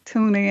really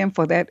tune in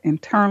for that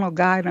internal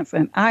guidance.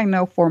 And I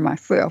know for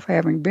myself,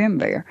 having been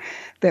there,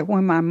 that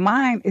when my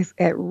mind is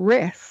at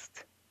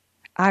rest,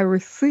 I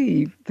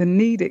receive the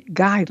needed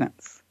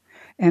guidance.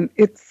 And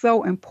it's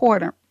so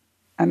important,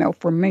 I know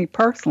for me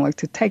personally,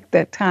 to take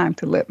that time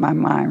to let my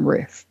mind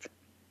rest.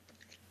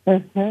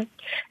 Mm-hmm.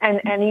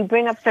 And you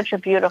bring up such a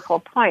beautiful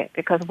point,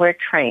 because we're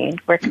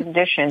trained, we're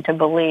conditioned to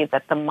believe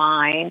that the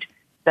mind,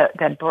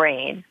 the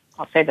brain,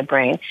 I'll say the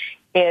brain,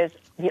 is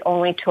the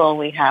only tool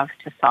we have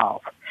to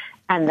solve.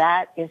 And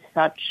that is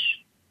such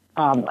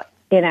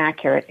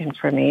inaccurate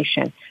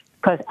information,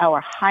 because our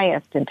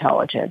highest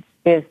intelligence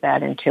is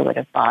that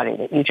intuitive body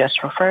that you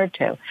just referred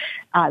to.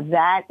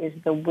 That is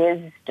the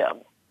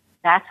wisdom.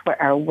 That's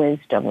where our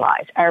wisdom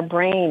lies. Our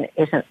brain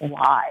isn't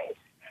wise.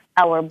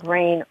 Our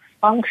brain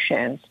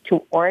functions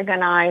to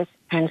organize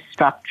and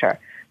structure.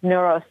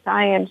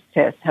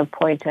 Neuroscientists have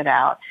pointed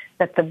out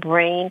that the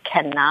brain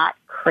cannot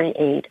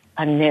create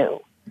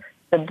anew.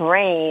 The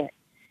brain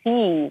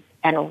sees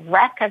and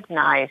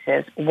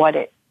recognizes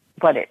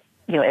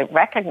it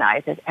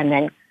recognizes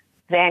and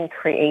then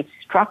creates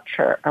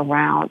structure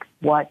around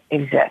what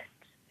exists.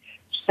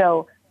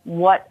 So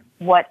what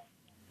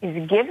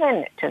is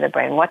given to the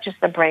brain, what does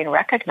the brain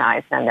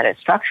recognize then that it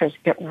structures?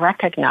 It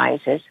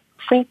recognizes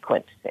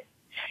frequency.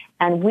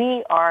 And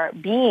we are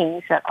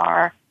beings that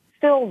are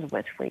filled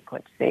with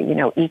frequency.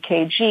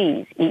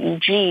 EKGs,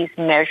 EEGs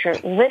measure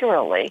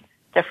literally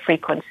the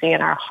frequency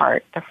in our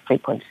heart, the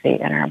frequency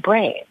in our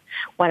brain.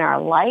 When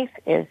our life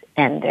is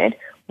ended,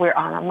 we're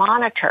on a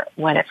monitor.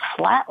 When it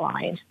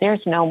flatlines,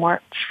 there's no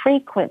more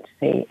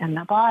frequency in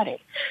the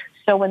body.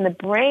 So when the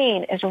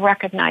brain is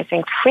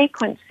recognizing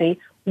frequency,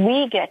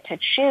 we get to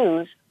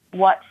choose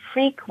what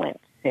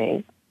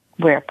frequency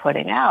we're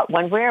putting out.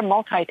 When we're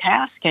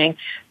multitasking,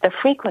 the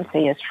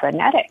frequency is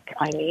frenetic.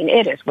 I mean,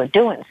 it is. We're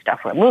doing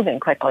stuff. We're moving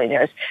quickly.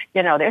 There's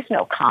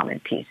no calm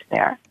and peace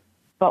there.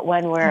 But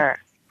when we're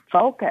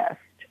focused,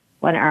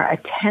 when our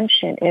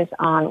attention is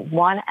on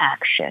one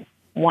action,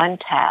 one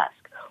task,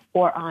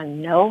 or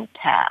on no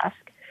task,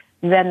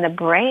 then the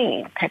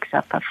brain picks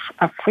up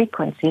a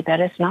frequency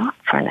that is not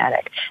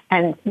frenetic.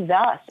 And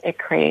thus, it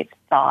creates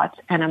thoughts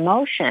and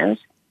emotions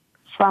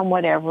from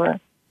whatever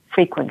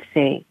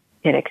frequency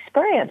it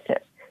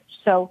experiences.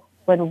 So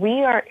when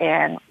we are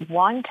in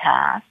one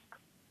task,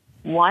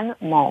 one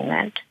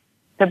moment,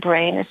 the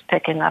brain is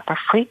picking up a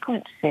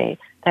frequency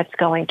that's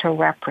going to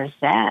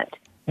represent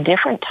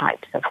different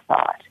types of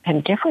thoughts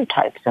and different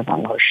types of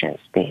emotions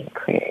being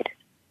created.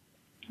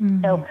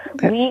 So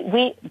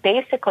we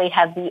basically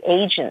have the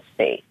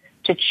agency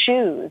to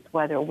choose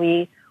whether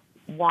we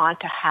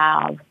want to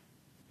have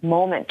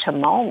moment to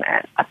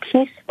moment a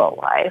peaceful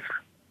life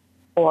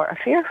or a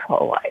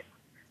fearful life.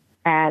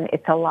 And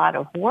it's a lot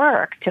of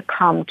work to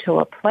come to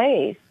a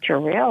place to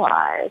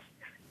realize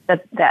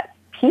that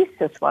peace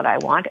is what I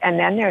want. And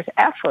then there's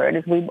effort,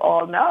 as we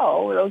all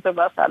know, those of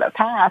us on a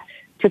path,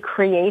 to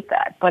create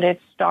that. But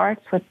it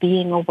starts with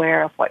being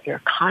aware of what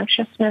your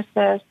consciousness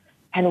is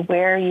and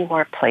where you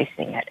are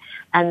placing it.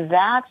 And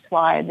that's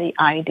why the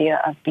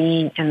idea of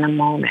being in the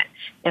moment.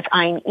 If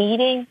I'm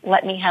eating,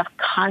 let me have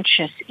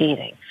conscious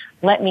eating.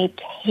 Let me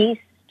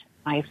taste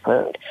my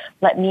food.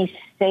 Let me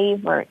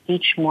savor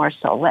each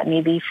morsel. Let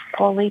me be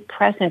fully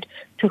present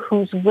to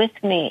who's with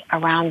me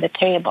around the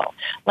table.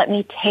 Let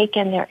me take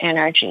in their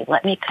energy.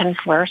 Let me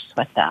converse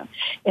with them.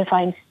 If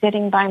I'm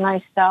sitting by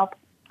myself,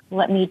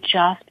 let me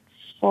just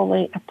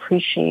fully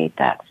appreciate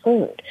that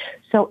food.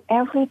 So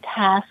every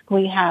task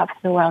we have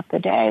throughout the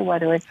day,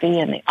 whether it be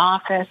in the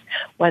office,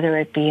 whether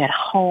it be at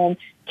home,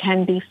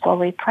 can be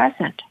fully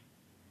present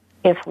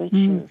if we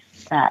choose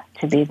that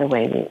to be the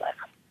way we live.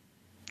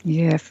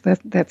 Yes,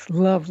 that's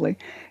lovely.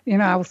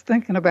 I was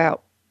thinking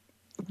about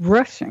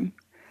rushing,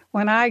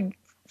 when I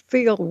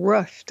feel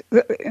rushed,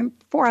 and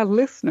for our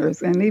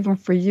listeners and even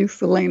for you,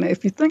 Selena,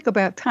 if you think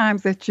about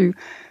times that you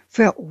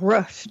felt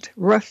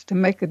rushed to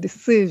make a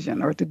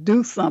decision or to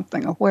do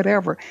something or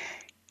whatever,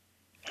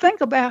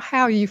 think about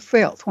how you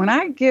felt. When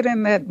I get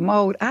in that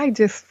mode, I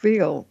just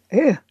feel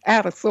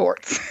out of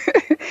sorts.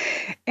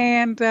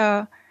 And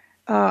a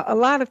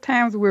lot of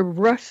times we're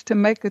rushed to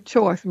make a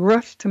choice,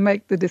 rushed to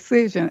make the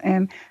decision.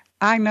 And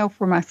I know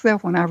for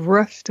myself, when I've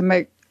rushed to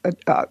make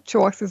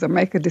choices or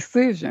make a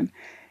decision,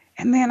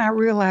 and then I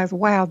realize,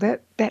 wow,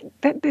 that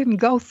didn't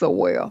go so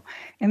well.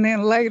 And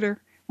then later,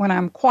 when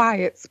I'm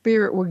quiet,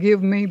 Spirit will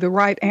give me the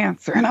right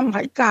answer. And I'm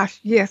like, gosh,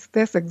 yes,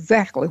 that's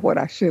exactly what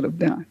I should have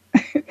done.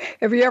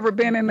 Have you ever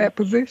been in that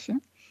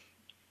position?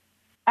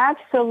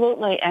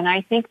 Absolutely. And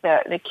I think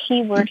the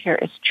key word here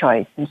is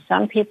choice. And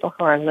some people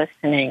who are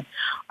listening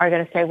are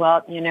going to say,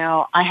 well,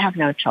 I have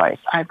no choice.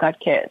 I've got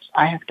kids.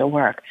 I have to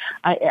work.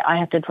 I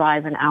have to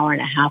drive an hour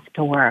and a half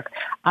to work.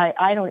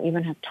 I don't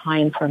even have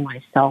time for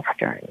myself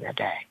during the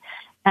day.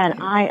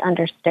 And I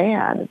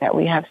understand that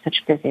we have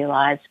such busy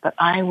lives, but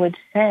I would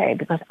say,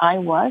 because I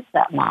was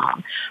that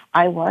mom,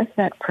 I was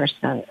that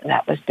person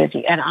that was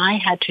busy, and I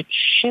had to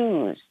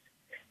choose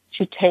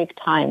to take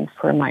time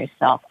for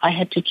myself. I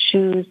had to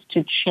choose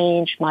to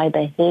change my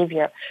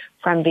behavior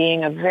from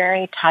being a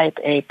very type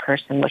A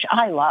person, which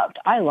I loved.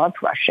 I loved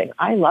rushing.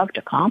 I loved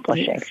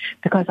accomplishing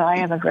because I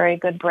have a very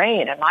good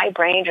brain, and my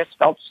brain just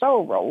felt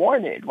so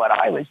rewarded when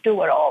I was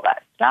doing all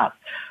that stuff.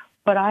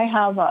 But I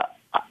have a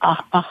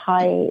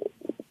high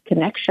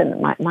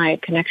connection. My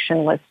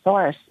connection with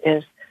Source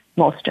is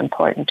most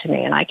important to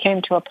me. And I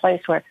came to a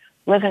place where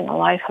living a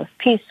life of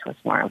peace was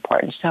more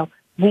important. So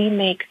we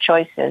make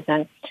choices.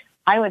 And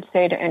I would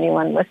say to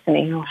anyone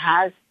listening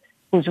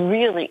who's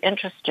really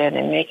interested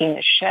in making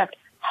the shift,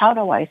 how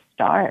do I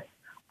start?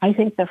 I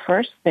think the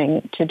first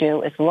thing to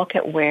do is look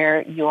at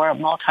where you're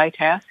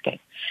multitasking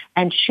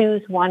and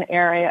choose one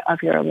area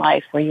of your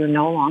life where you're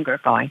no longer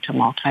going to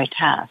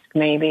multitask.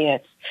 Maybe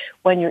it's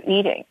when you're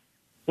eating.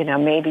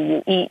 Maybe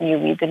you eat and you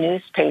read the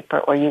newspaper,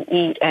 or you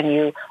eat and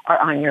you are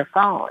on your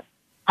phone.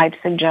 I'd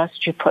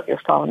suggest you put your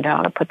phone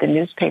down or put the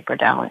newspaper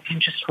down and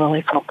just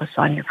really focus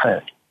on your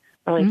food.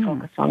 Really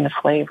focus on the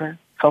flavor,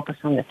 focus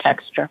on the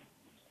texture.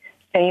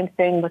 Same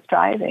thing with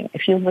driving.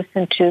 If you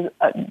listen to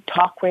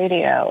talk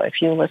radio,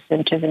 if you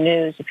listen to the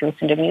news, if you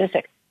listen to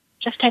music,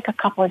 just take a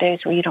couple of days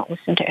where you don't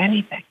listen to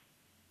anything.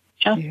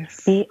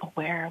 Just be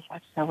aware of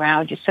what's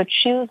around you. So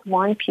choose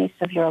one piece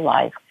of your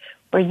life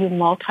where you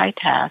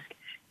multitask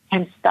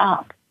and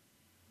stop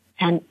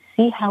and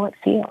see how it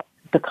feels.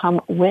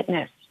 Become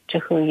witness to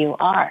who you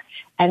are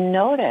and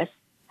notice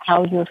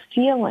how you're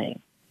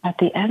feeling at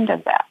the end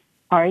of that.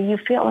 Are you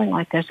feeling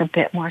like there's a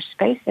bit more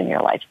space in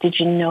your life? Did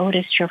you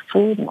notice your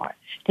food more?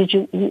 Did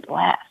you eat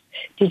less?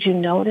 Did you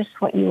notice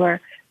what you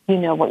were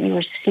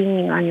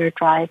seeing on your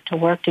drive to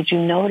work? Did you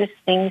notice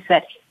things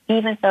that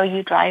even though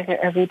you drive there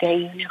every day,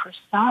 you never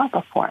saw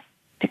before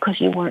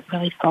because you weren't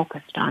really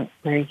focused on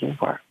where you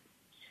were?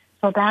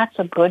 So that's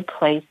a good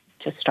place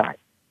to start.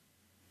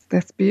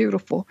 That's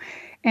beautiful.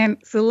 And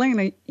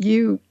Selena,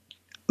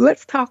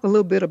 let's talk a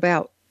little bit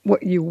about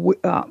what you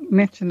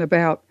mentioned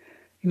about,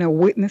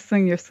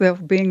 witnessing yourself,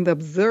 being the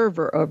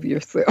observer of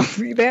yourself.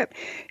 That,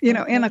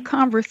 in a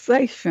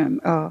conversation,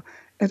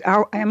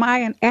 am I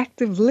an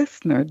active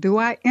listener? Do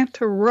I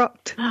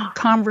interrupt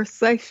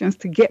conversations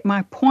to get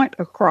my point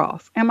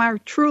across? Am I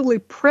truly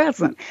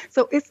present?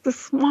 So it's the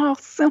small,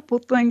 simple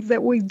things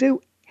that we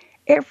do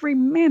every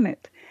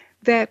minute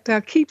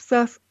that keeps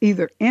us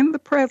either in the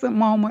present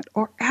moment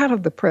or out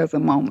of the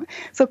present moment.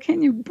 So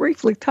can you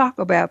briefly talk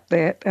about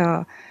that,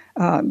 the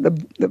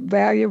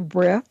value of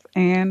breath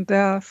and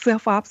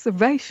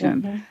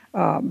self-observation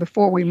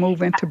before we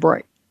move into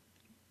break?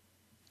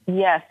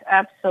 Yes,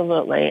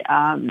 absolutely.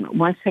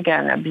 Once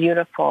again, a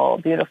beautiful,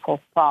 beautiful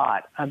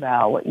thought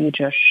about what you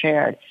just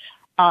shared.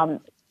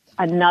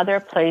 Another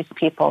place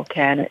people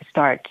can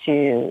start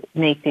to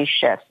make these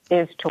shifts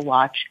is to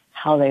watch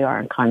how they are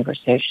in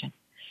conversation.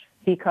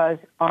 Because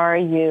are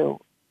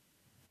you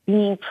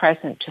being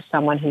present to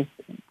someone who's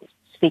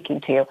speaking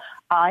to you?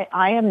 I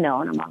am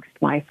known amongst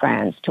my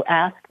friends to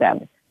ask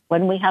them,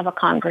 when we have a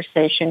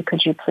conversation,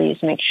 could you please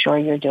make sure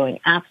you're doing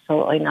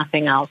absolutely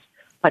nothing else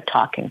but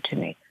talking to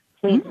me?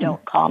 Please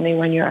don't call me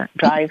when you're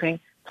driving.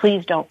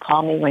 Please don't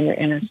call me when you're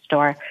in a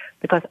store,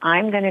 because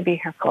I'm going to be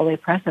here fully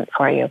present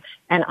for you.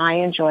 And I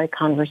enjoy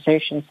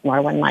conversations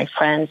more when my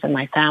friends and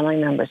my family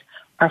members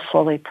are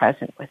fully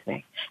present with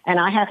me. And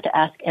I have to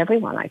ask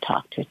everyone I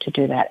talk to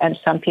do that. And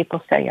some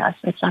people say yes,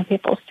 and some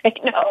people say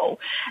no.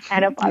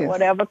 And if I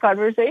want to have a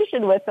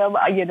conversation with them,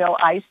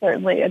 I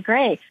certainly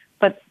agree.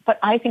 But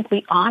I think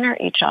we honor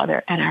each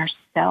other and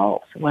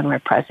ourselves when we're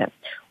present.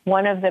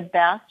 One of the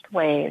best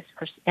ways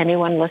for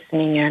anyone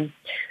listening in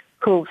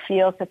who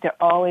feels that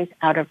they're always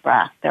out of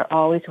breath, they're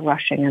always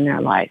rushing in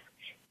their life,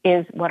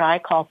 is what I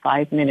call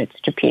 5 minutes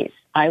to peace.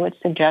 I would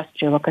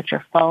suggest you look at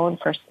your phone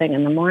first thing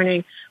in the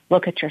morning,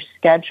 look at your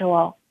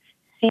schedule,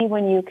 see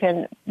when you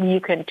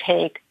can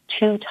take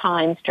 2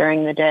 times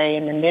during the day,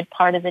 in the mid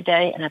part of the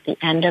day and at the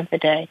end of the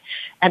day,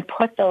 and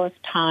put those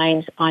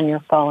times on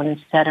your phone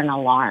and set an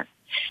alarm.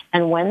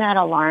 And when that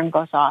alarm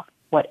goes off,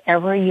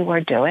 whatever you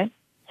are doing,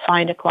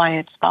 find a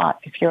quiet spot.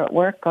 If you're at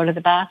work, go to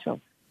the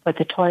bathroom, put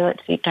the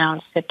toilet seat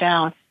down, sit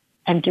down,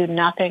 and do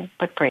nothing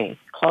but breathe.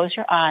 Close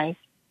your eyes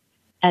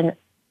and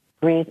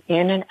breathe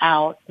in and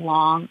out,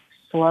 long,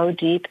 slow,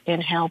 deep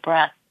inhale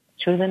breath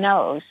through the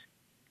nose.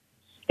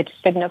 It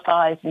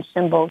signifies and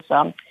symbols,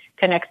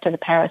 connects to the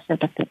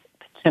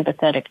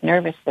parasympathetic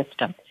nervous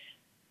system.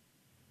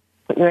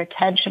 Put your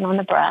attention on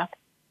the breath.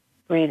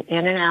 Breathe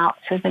in and out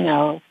through the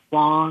nose,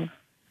 long,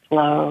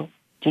 slow,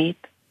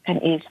 deep,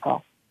 and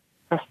easeful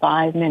for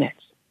 5 minutes.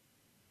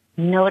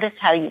 Notice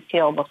how you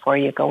feel before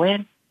you go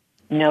in.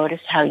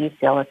 Notice how you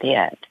feel at the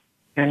end.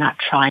 You're not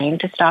trying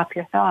to stop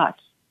your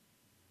thoughts.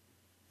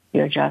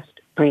 You're just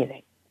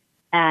breathing.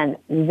 And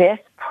this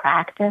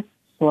practice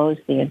slows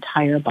the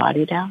entire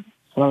body down,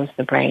 slows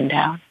the brain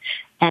down,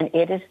 and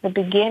it is the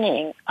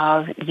beginning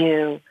of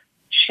you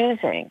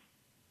choosing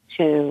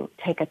to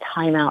take a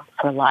time out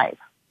for life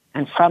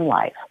and from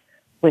life,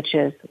 which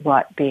is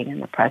what being in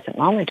the present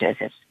moment is.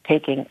 It's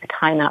taking a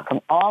time out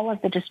from all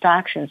of the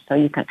distractions so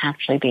you can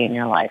actually be in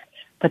your life.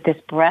 But this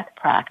breath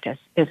practice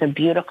is a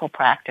beautiful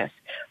practice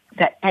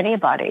that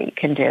anybody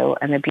can do,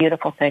 and the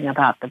beautiful thing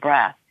about the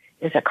breath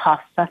is it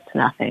costs us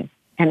nothing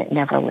and it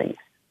never leaves.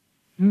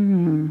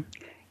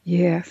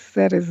 Yes,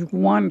 that is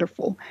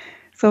wonderful.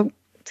 So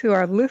to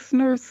our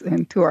listeners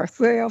and to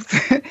ourselves,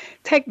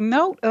 take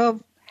note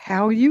of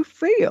how you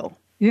feel.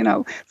 You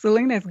know,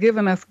 Selena has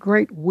given us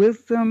great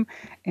wisdom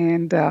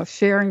and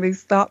sharing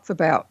these thoughts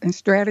about and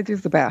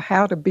strategies about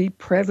how to be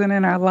present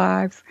in our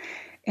lives.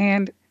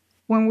 And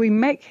when we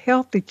make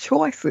healthy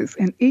choices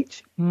in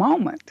each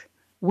moment,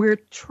 we're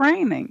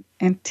training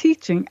and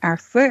teaching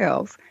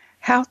ourselves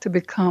how to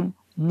become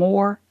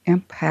more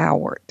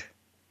empowered.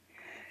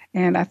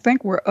 And I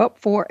think we're up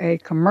for a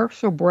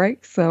commercial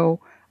break,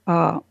 so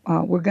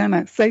we're going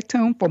to stay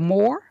tuned for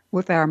more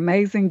with our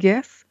amazing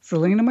guest,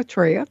 Selena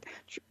Maitreya,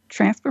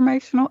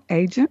 transformational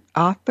agent,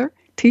 author,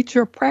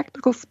 teacher of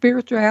practical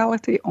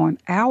spirituality on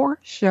our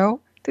show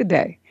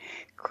today,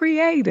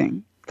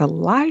 Creating the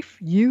Life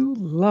You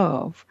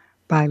Love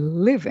by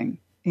Living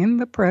in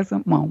the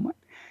Present Moment.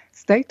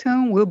 Stay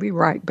tuned. We'll be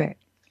right back.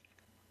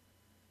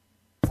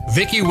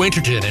 Vicki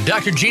Winterton and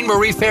Dr. Jean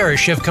Marie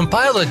Farish have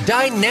compiled a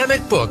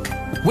dynamic book,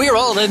 We're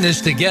All in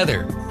This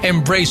Together,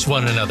 Embrace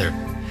One Another,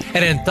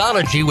 an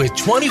anthology with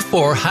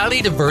 24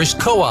 highly diverse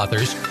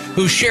co-authors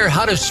who share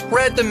how to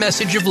spread the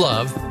message of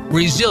love,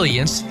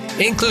 resilience,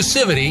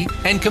 inclusivity,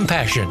 and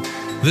compassion.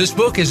 This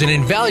book is an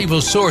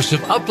invaluable source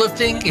of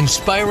uplifting,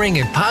 inspiring,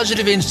 and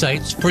positive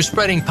insights for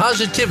spreading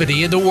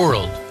positivity in the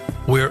world.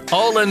 We're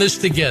All in This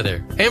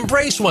Together,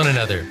 Embrace One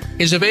Another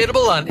is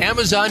available on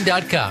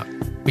Amazon.com.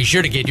 Be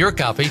sure to get your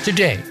copy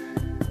today.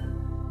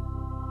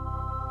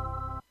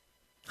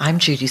 I'm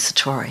Judy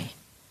Satori.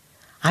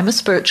 I'm a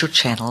spiritual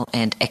channel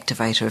and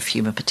activator of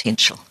human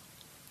potential.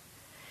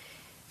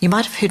 You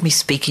might have heard me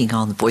speaking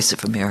on the Voice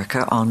of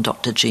America on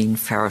Dr. Jean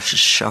Farish's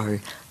show,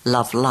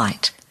 Love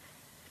Light,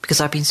 because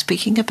I've been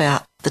speaking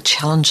about the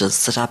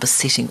challenges that are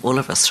besetting all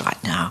of us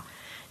right now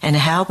and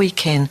how we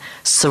can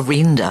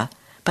surrender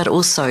but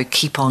also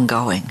keep on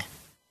going.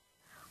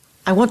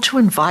 I want to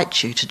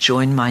invite you to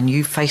join my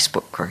new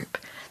Facebook group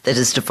that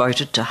is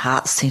devoted to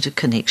heart-centered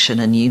connection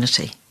and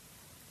unity.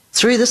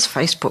 Through this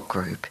Facebook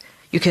group,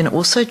 you can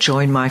also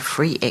join my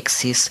free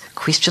access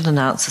question and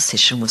answer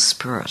session with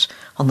Spirit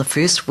on the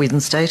first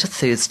Wednesday to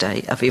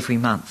Thursday of every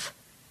month.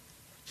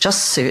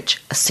 Just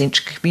search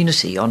Ascension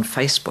Community on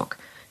Facebook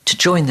to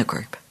join the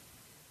group.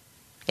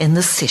 In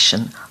this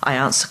session, I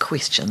answer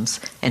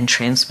questions and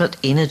transmit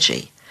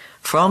energy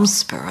from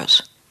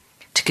Spirit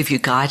to give you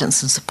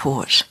guidance and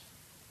support.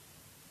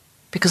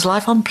 Because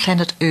life on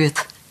planet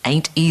Earth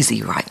ain't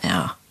easy right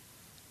now.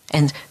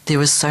 And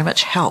there is so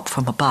much help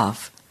from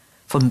above,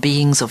 from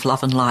beings of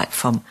love and light,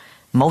 from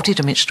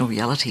multidimensional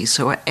realities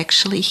who are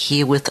actually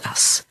here with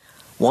us,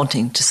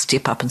 wanting to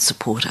step up and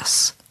support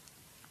us.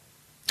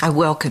 I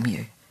welcome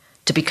you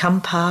to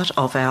become part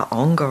of our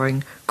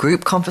ongoing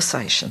group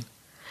conversation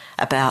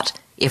about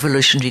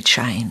evolutionary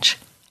change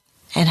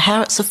and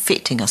how it's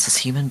affecting us as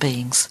human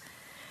beings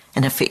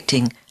and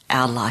affecting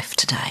our life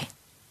today.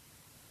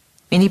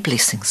 Many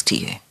blessings to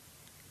you.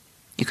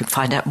 You can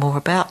find out more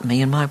about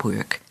me and my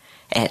work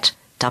at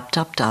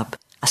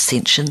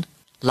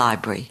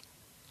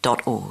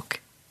www.ascensionlibrary.org.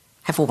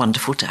 Have a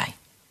wonderful day.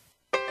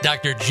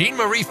 Dr. Jean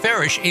Marie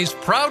Farish is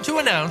proud to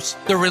announce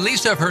the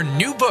release of her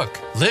new book,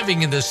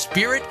 Living in the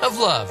Spirit of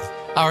Love,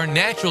 Our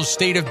Natural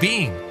State of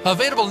Being,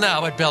 available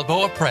now at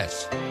Balboa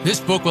Press. This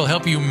book will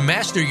help you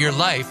master your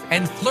life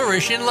and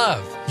flourish in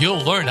love.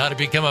 You'll learn how to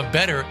become a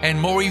better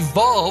and more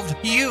evolved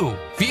you.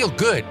 Feel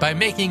good by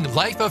making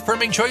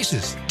life-affirming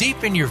choices.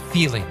 Deepen your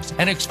feelings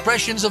and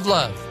expressions of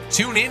love.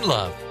 Tune in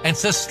love and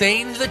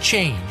sustain the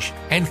change.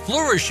 And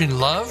flourish in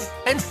love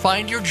and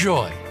find your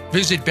joy.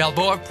 Visit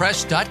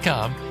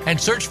BalboaPress.com and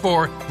search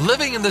for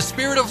Living in the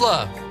Spirit of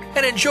Love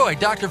and enjoy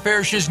Dr.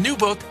 Farish's new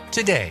book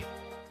today.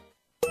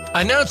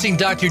 Announcing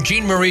Dr.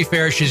 Jean Marie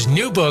Farish's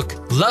new book,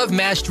 Love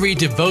Mastery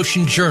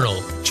Devotion Journal,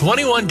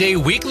 21-day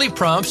weekly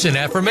prompts and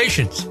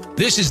affirmations.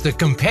 This is the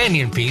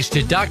companion piece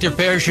to Dr.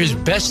 Farish's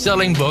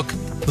best-selling book,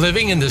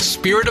 Living in the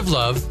Spirit of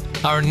Love,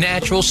 Our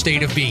Natural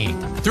State of Being.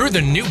 Through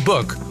the new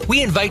book,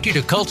 we invite you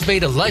to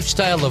cultivate a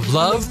lifestyle of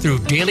love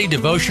through daily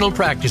devotional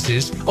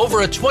practices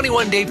over a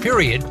 21-day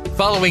period,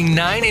 following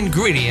 9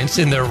 ingredients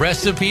in the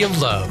recipe of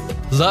love.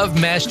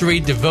 Love Mastery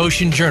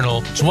Devotion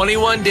Journal,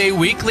 21-day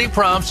weekly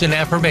prompts and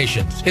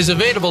affirmations is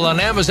available on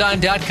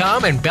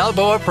Amazon.com and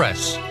Balboa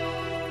Press.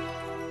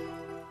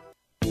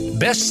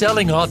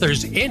 Best-selling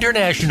Authors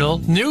International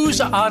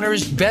news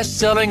honors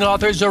best-selling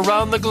authors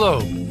around the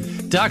globe.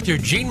 Dr.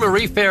 Jean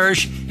Marie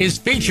Farish is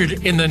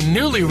featured in the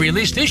newly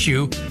released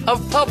issue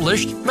of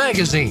Published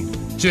Magazine.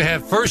 To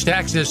have first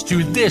access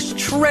to this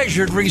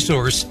treasured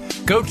resource,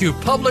 go to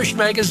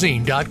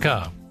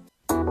PublishedMagazine.com.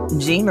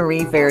 Jean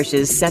Marie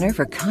Farish's Center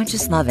for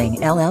Conscious Loving,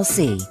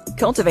 LLC,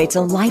 cultivates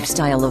a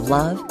lifestyle of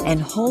love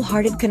and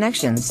wholehearted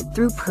connections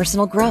through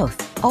personal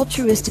growth,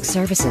 altruistic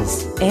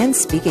services, and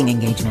speaking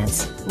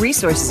engagements.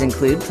 Resources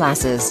include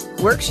classes,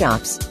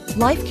 workshops,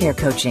 life care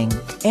coaching,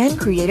 and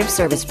creative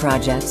service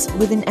projects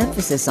with an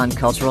emphasis on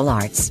cultural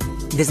arts.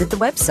 Visit the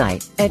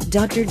website at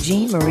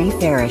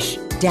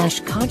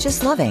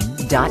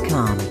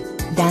drjeanmariefarish-consciousloving.com.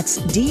 That's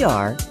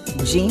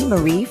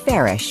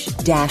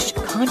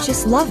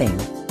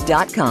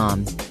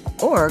drjeanmariefarish-consciousloving.com.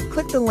 Or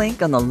click the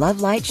link on the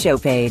Love Light show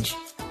page.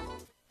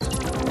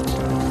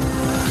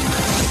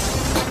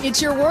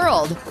 It's your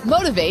world.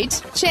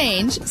 Motivate,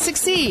 change,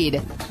 succeed.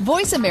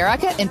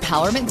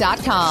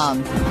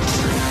 VoiceAmericaEmpowerment.com.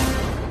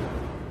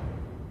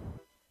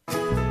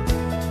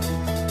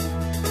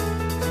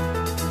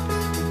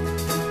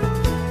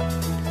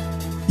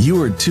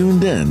 You are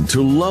tuned in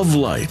to Love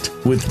Light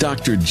with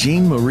Dr.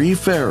 Jean Marie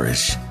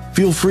Farish.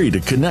 Feel free to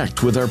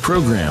connect with our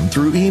program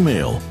through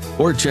email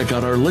or check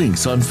out our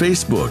links on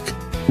Facebook.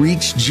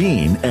 Reach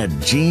Jean at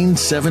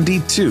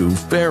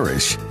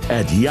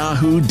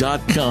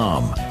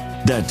Jean72Farish@yahoo.com.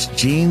 That's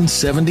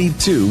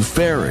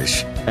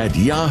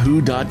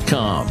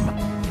Jean72Farish@yahoo.com.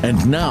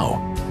 And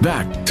now,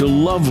 back to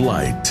Love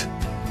Light.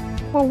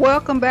 Well,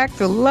 welcome back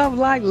to Love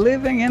Light,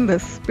 Living in the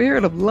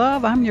Spirit of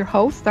Love. I'm your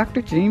host,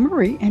 Dr. Jean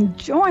Marie, and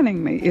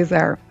joining me is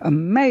our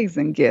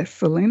amazing guest,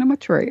 Selena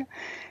Maitreya,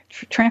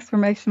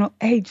 transformational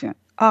agent,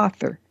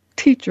 author,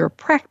 teacher of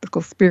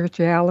practical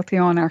spirituality.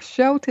 On our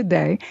show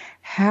today,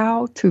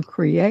 how to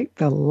create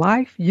the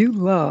life you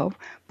love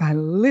by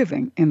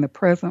living in the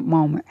present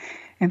moment.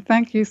 And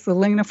thank you,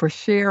 Selena, for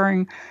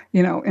sharing,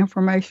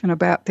 information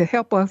about to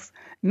help us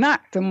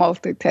not to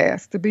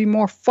multitask, to be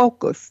more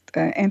focused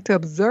and to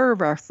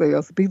observe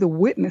ourselves, be the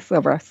witness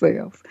of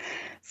ourselves.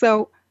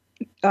 So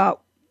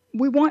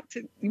we want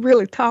to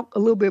really talk a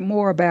little bit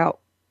more about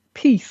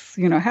peace,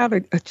 how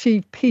to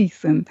achieve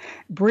peace and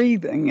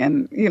breathing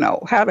and,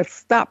 how to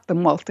stop the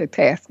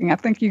multitasking. I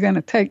think you're going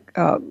to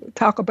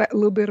talk about a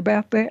little bit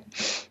about that.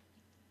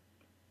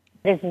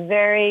 It's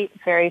very,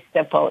 very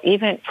simple,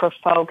 even for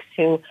folks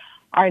who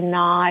are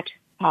not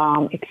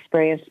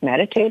experienced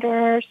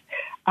meditators.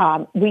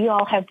 We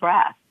all have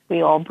breath.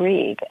 We all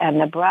breathe.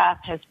 And the breath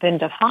has been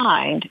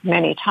defined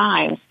many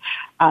times.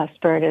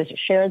 Spirit has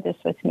shared this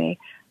with me.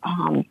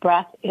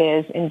 Breath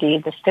is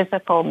indeed the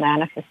physical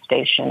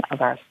manifestation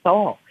of our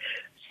soul.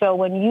 So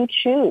when you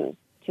choose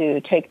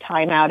to take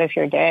time out of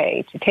your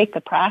day, to take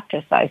the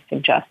practice I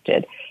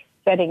suggested,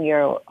 setting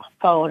your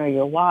phone or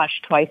your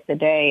watch twice a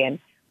day, and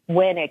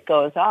when it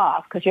goes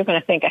off, because you're going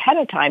to think ahead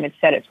of time and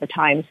set it for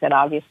times that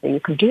obviously you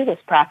can do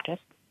this practice.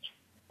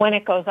 When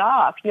it goes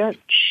off, you're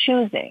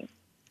choosing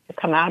to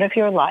come out of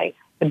your life,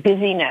 the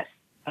busyness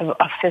of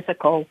a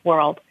physical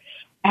world,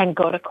 and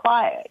go to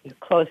quiet. You're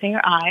closing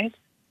your eyes.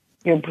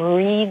 You're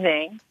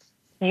breathing.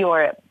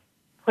 You're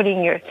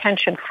putting your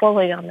attention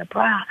fully on the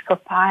breath for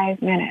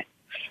 5 minutes.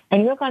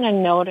 And you're going to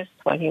notice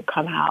when you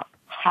come out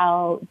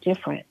how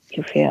different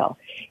you feel.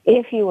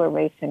 If you were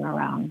racing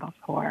around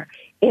before,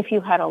 if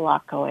you had a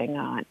lot going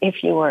on,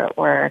 if you were at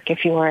work,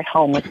 if you were at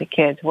home with the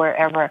kids,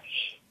 wherever,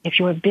 if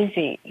you were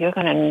busy, you're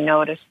going to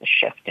notice the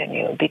shift in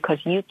you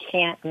because you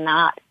can't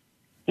not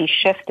be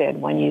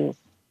shifted when you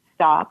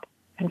stop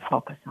and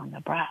focus on the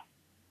breath.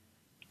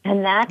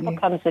 And that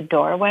becomes a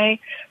doorway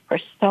for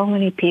so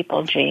many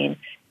people, Jean,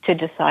 to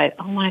decide,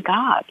 oh my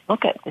God,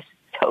 look at this, is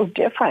so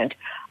different.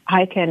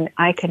 I can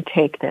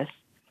take this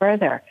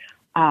further.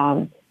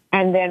 And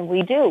then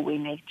we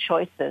make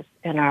choices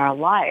in our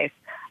life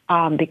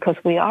because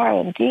we are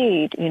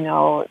indeed,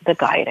 the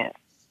guidance.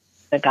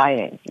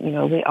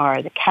 We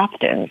are the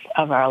captains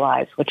of our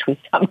lives, which we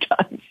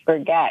sometimes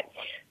forget.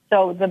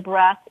 So the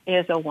breath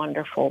is a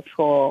wonderful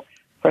tool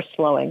for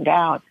slowing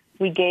down.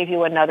 We gave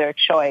you another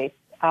choice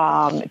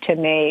to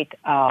make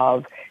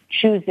of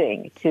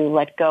choosing to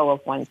let go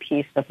of one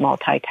piece of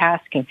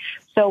multitasking.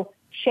 So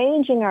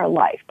changing our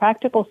life,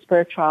 practical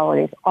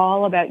spirituality is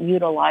all about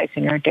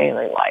utilizing our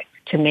daily life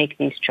to make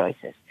these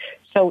choices.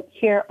 So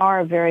here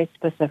are very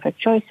specific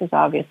choices,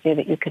 obviously,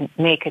 that you can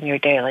make in your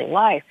daily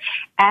life.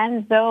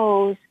 And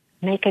those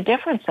make a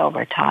difference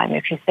over time.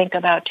 If you think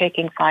about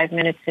taking 5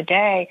 minutes a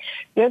day,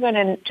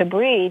 to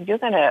breathe,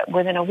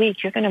 within a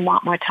week, you're going to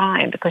want more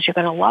time because you're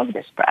going to love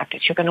this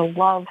practice. You're going to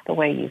love the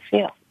way you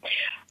feel.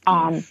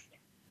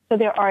 So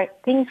there are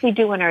things we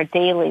do in our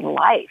daily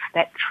life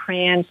that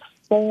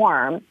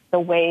transform the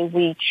way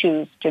we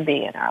choose to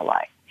be in our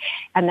life.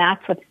 And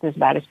that's what this is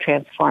about, is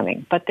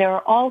transforming. But there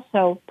are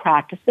also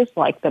practices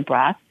like the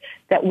breath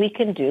that we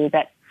can do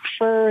that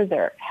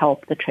further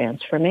help the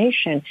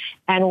transformation.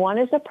 And one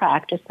is a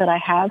practice that I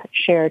have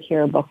shared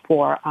here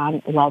before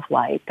on Love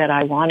Light that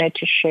I wanted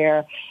to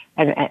share.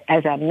 And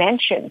as I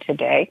mentioned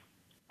today,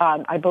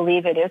 I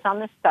believe it is on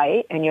the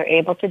site, and you're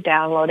able to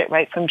download it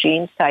right from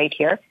Jean's site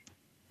here.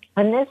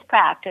 And this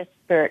practice,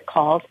 Spirit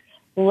calls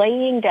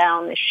laying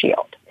down the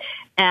shield.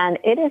 And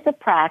it is a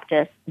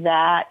practice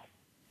that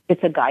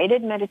it's a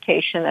guided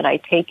meditation that I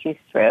take you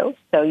through.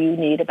 So you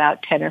need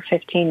about 10 or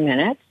 15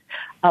 minutes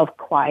of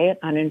quiet,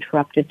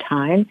 uninterrupted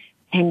time.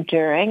 And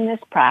during this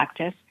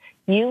practice,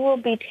 you will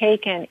be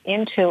taken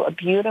into a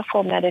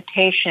beautiful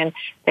meditation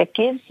that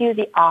gives you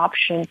the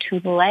option to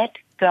let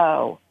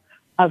go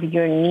of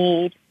your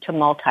need to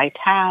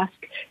multitask,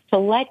 to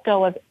let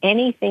go of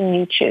anything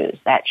you choose.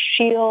 That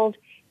shield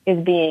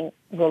is being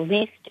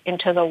released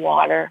into the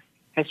water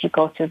as you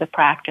go through the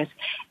practice,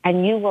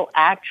 and you will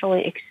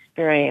actually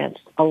experience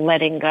a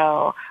letting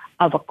go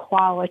of a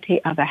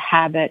quality, of a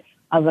habit,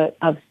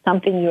 of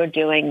something you're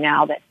doing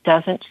now that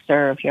doesn't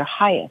serve your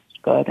highest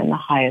good and the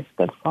highest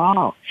good for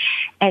all.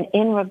 And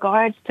in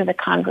regards to the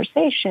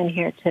conversation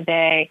here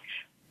today,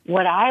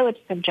 what I would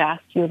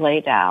suggest you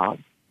lay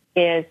down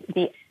is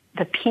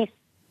the piece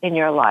in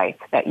your life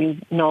that you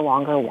no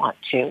longer want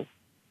to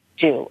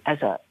do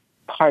as a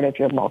part of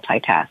your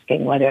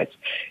multitasking, whether it's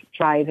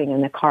driving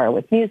in the car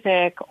with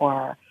music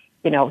or,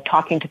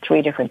 talking to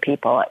 3 different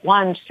people at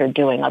once or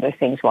doing other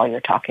things while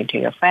you're talking to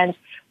your friends.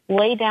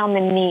 Lay down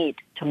the need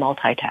to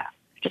multitask.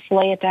 Just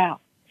lay it down.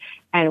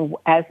 And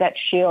as that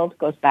shield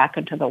goes back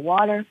into the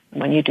water,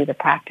 when you do the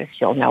practice,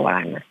 you'll know what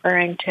I'm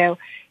referring to.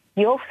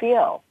 You'll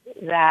feel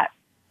that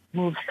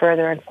move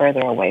further and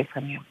further away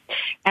from you.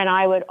 And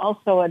I would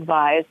also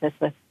advise this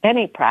with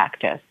any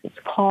practice. It's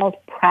called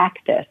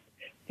practice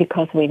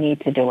because we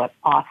need to do it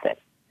often.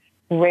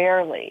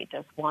 Rarely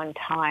does one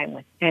time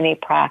with any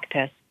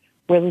practice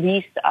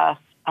release us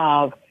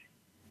of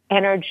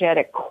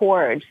energetic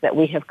cords that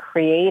we have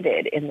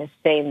created in the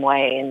same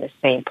way, in the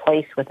same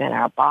place within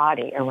our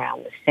body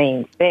around the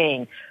same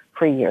thing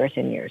for years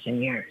and years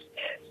and years.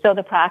 So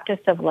the practice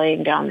of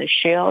laying down the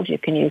shield, you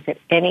can use it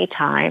any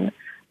time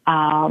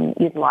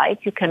you'd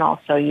like. You can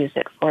also use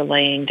it for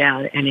laying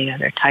down any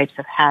other types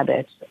of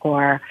habits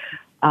or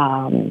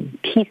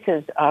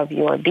pieces of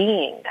your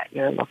being that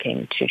you're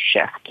looking to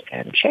shift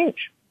and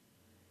change.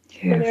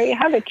 Yes. So there you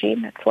have it,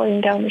 Jean. That's laying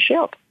down the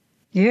shield.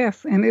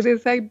 Yes, and it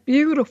is a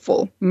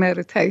beautiful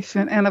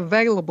meditation and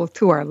available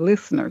to our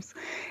listeners.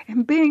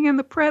 And being in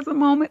the present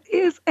moment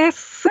is as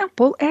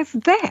simple as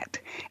that.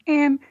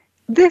 And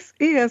this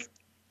is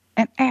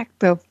an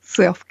act of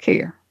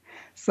self-care.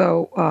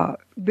 So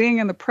being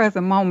in the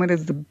present moment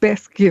is the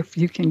best gift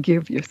you can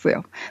give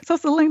yourself. So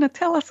Selena,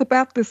 tell us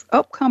about this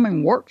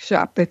upcoming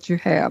workshop that you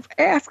have.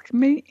 Ask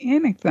Me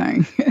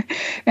Anything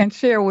and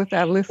share with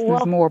our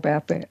listeners more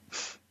about that.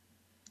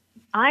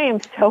 I am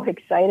so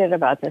excited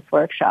about this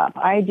workshop.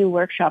 I do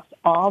workshops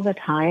all the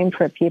time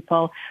for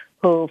people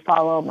who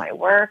follow my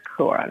work,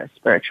 who are on a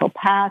spiritual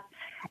path.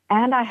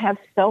 And I have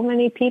so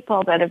many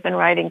people that have been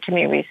writing to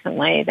me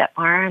recently that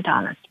aren't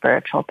on a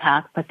spiritual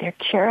path, but they're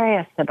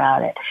curious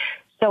about it.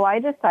 So I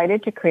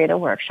decided to create a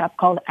workshop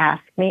called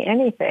Ask Me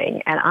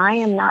Anything. And I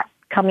am not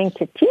coming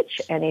to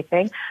teach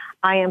anything.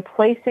 I am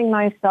placing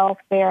myself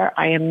there.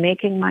 I am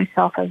making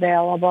myself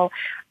available.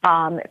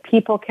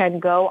 People can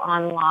go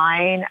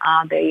online.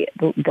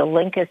 The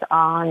link is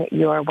on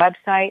your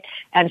website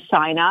and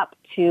sign up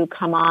to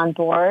come on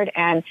board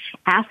and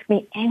ask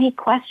me any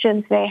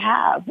questions they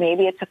have.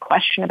 Maybe it's a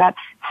question about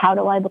how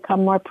do I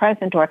become more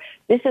present, or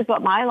this is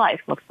what my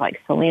life looks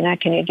like. Selena,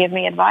 can you give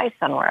me advice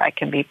on where I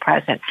can be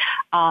present?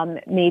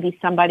 Maybe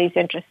somebody's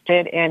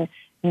interested in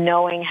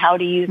knowing how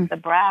to use the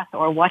breath,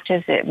 or what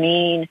does it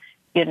mean,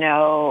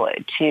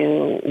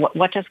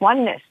 what does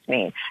oneness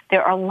mean?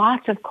 There are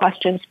lots of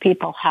questions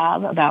people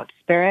have about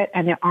spirit,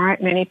 and there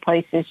aren't many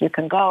places you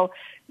can go,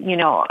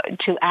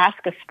 to ask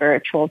a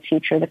spiritual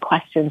teacher the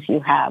questions you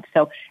have.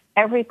 So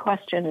every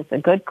question is a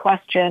good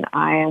question.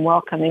 I am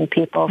welcoming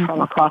people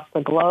from across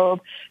the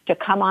globe to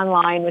come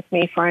online with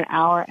me for an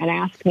hour and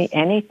ask me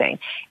anything.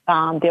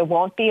 There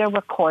won't be a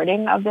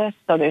recording of this,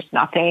 so there's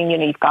nothing,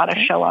 you've got to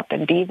show up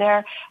and be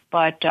there,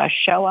 but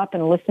show up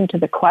and listen to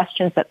the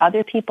questions that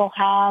other people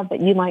have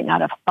that you might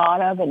not have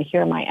thought of and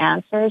hear my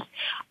answers.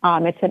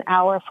 It's an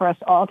hour for us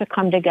all to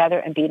come together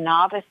and be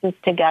novices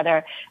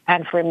together,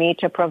 and for me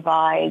to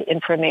provide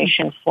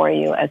information for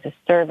you as a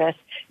service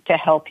to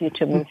help you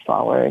to move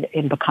forward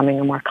in becoming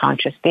a more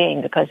conscious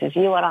being. Because as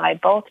you and I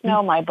both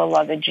know, my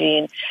beloved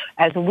Jean,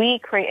 as we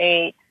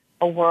create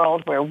a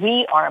world where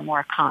we are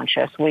more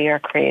conscious, we are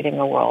creating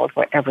a world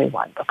where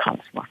everyone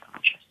becomes more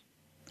conscious.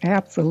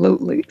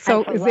 Absolutely.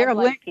 So and is there a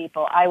link?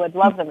 People, I would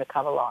love them to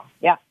come along.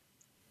 Yeah.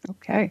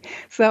 Okay.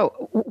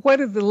 So what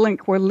is the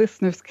link where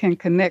listeners can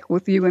connect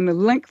with you? And the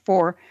link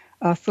for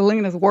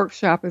Selena's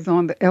workshop is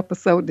on the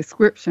episode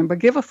description, but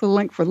give us a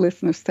link for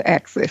listeners to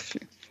access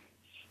you.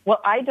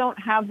 Well, I don't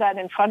have that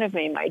in front of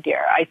me, my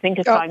dear. I think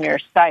it's on your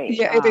site.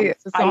 Yeah, it is.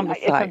 It's on the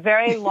site. It's a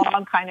very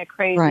long, kind of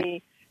crazy.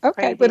 Right.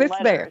 Okay, crazy but it's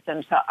there.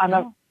 And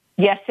so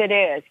yes, it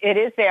is. It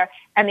is there.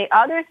 And the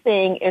other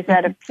thing is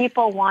that if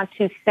people want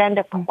to send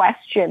a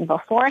question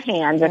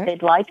beforehand that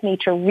they'd like me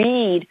to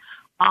read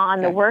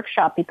on the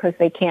workshop because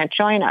they can't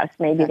join us,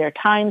 maybe their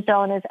time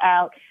zone is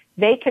out,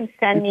 they can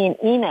send me an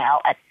email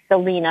at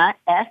Selena,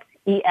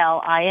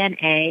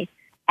 SELINA,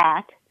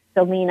 at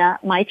Selena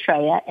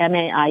Maitreya,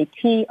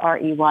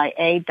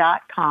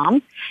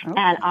 MAITREYA.com,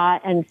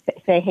 and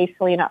say, hey,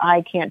 Selena,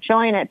 I can't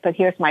join it, but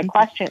here's my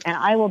question. And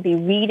I will be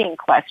reading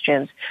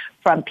questions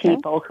from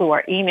people who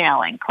are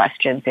emailing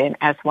questions in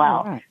as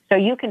well. Right. So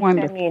you can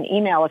send me an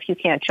email if you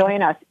can't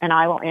join us, and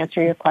I will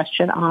answer your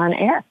question on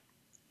air.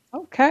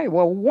 Okay,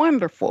 well,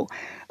 wonderful.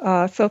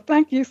 So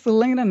thank you,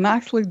 Selena.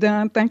 Nicely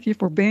done. Thank you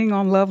for being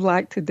on Love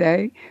Light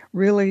today,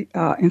 really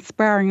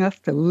inspiring us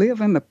to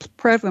live in the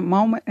present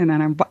moment. And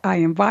I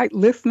invite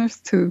listeners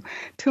to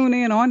tune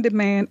in on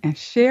demand and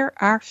share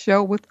our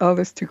show with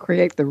others to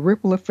create the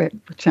ripple effect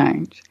for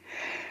change.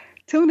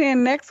 Tune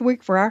in next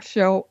week for our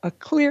show, A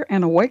Clear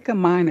and Awakened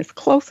Mind is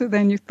Closer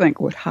Than You Think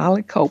with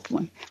Holly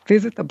Copeland.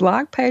 Visit the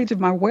blog page of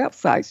my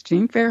websites,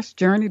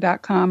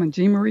 JeanFarrisJourney.com and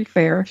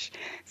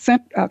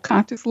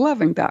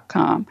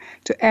JeanMarieFarish.ConsciousLoving.com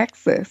to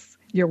access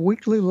your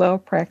weekly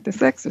love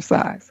practice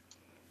exercise.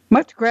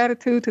 Much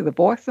gratitude to the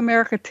Voice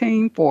America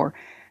team for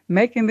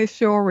making this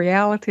show a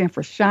reality and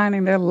for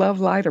shining their love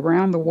light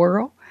around the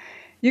world.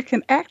 You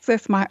can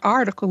access my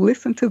article,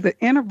 Listen to the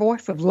Inner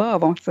Voice of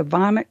Love on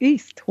Savannah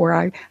East, where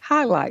I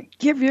highlight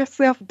give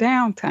yourself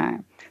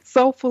downtime,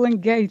 soulful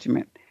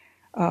engagement,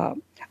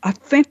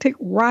 authentic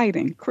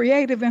writing,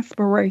 creative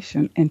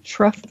inspiration, and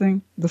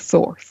trusting the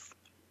source.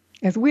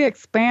 As we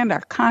expand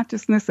our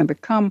consciousness and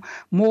become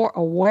more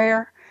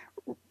aware,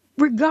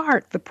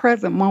 regard the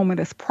present moment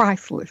as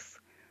priceless.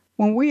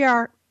 When we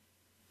are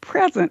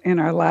present in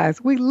our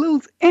lives, we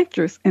lose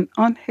interest in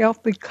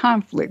unhealthy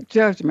conflict,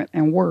 judgment,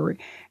 and worry,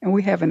 and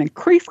we have an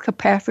increased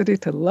capacity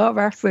to love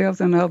ourselves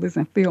and others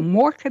and feel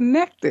more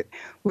connected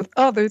with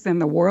others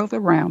and the world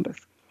around us.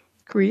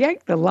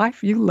 Create the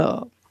life you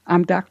love.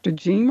 I'm Dr.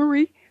 Jean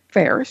Marie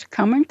Farish,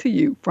 coming to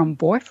you from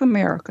Voice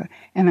America,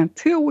 and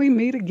until we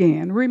meet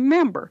again,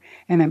 remember,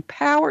 an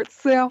empowered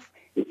self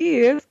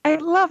is a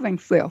loving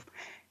self,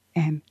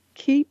 and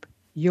keep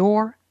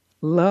your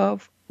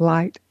love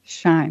light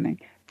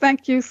shining.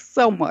 Thank you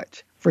so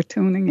much for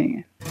tuning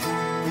in.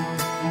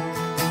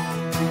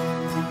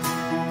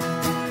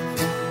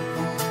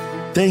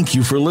 Thank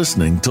you for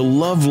listening to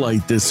Love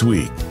Light this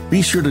week.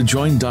 Be sure to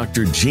join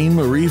Dr. Jean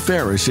Marie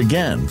Farish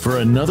again for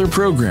another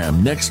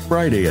program next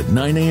Friday at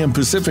 9 a.m.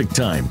 Pacific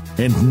Time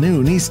and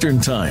noon Eastern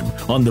Time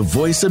on the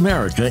Voice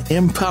America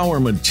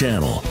Empowerment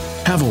Channel.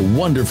 Have a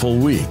wonderful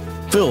week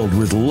filled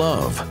with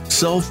love,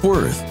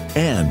 self-worth,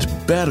 and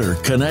better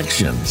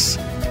connections.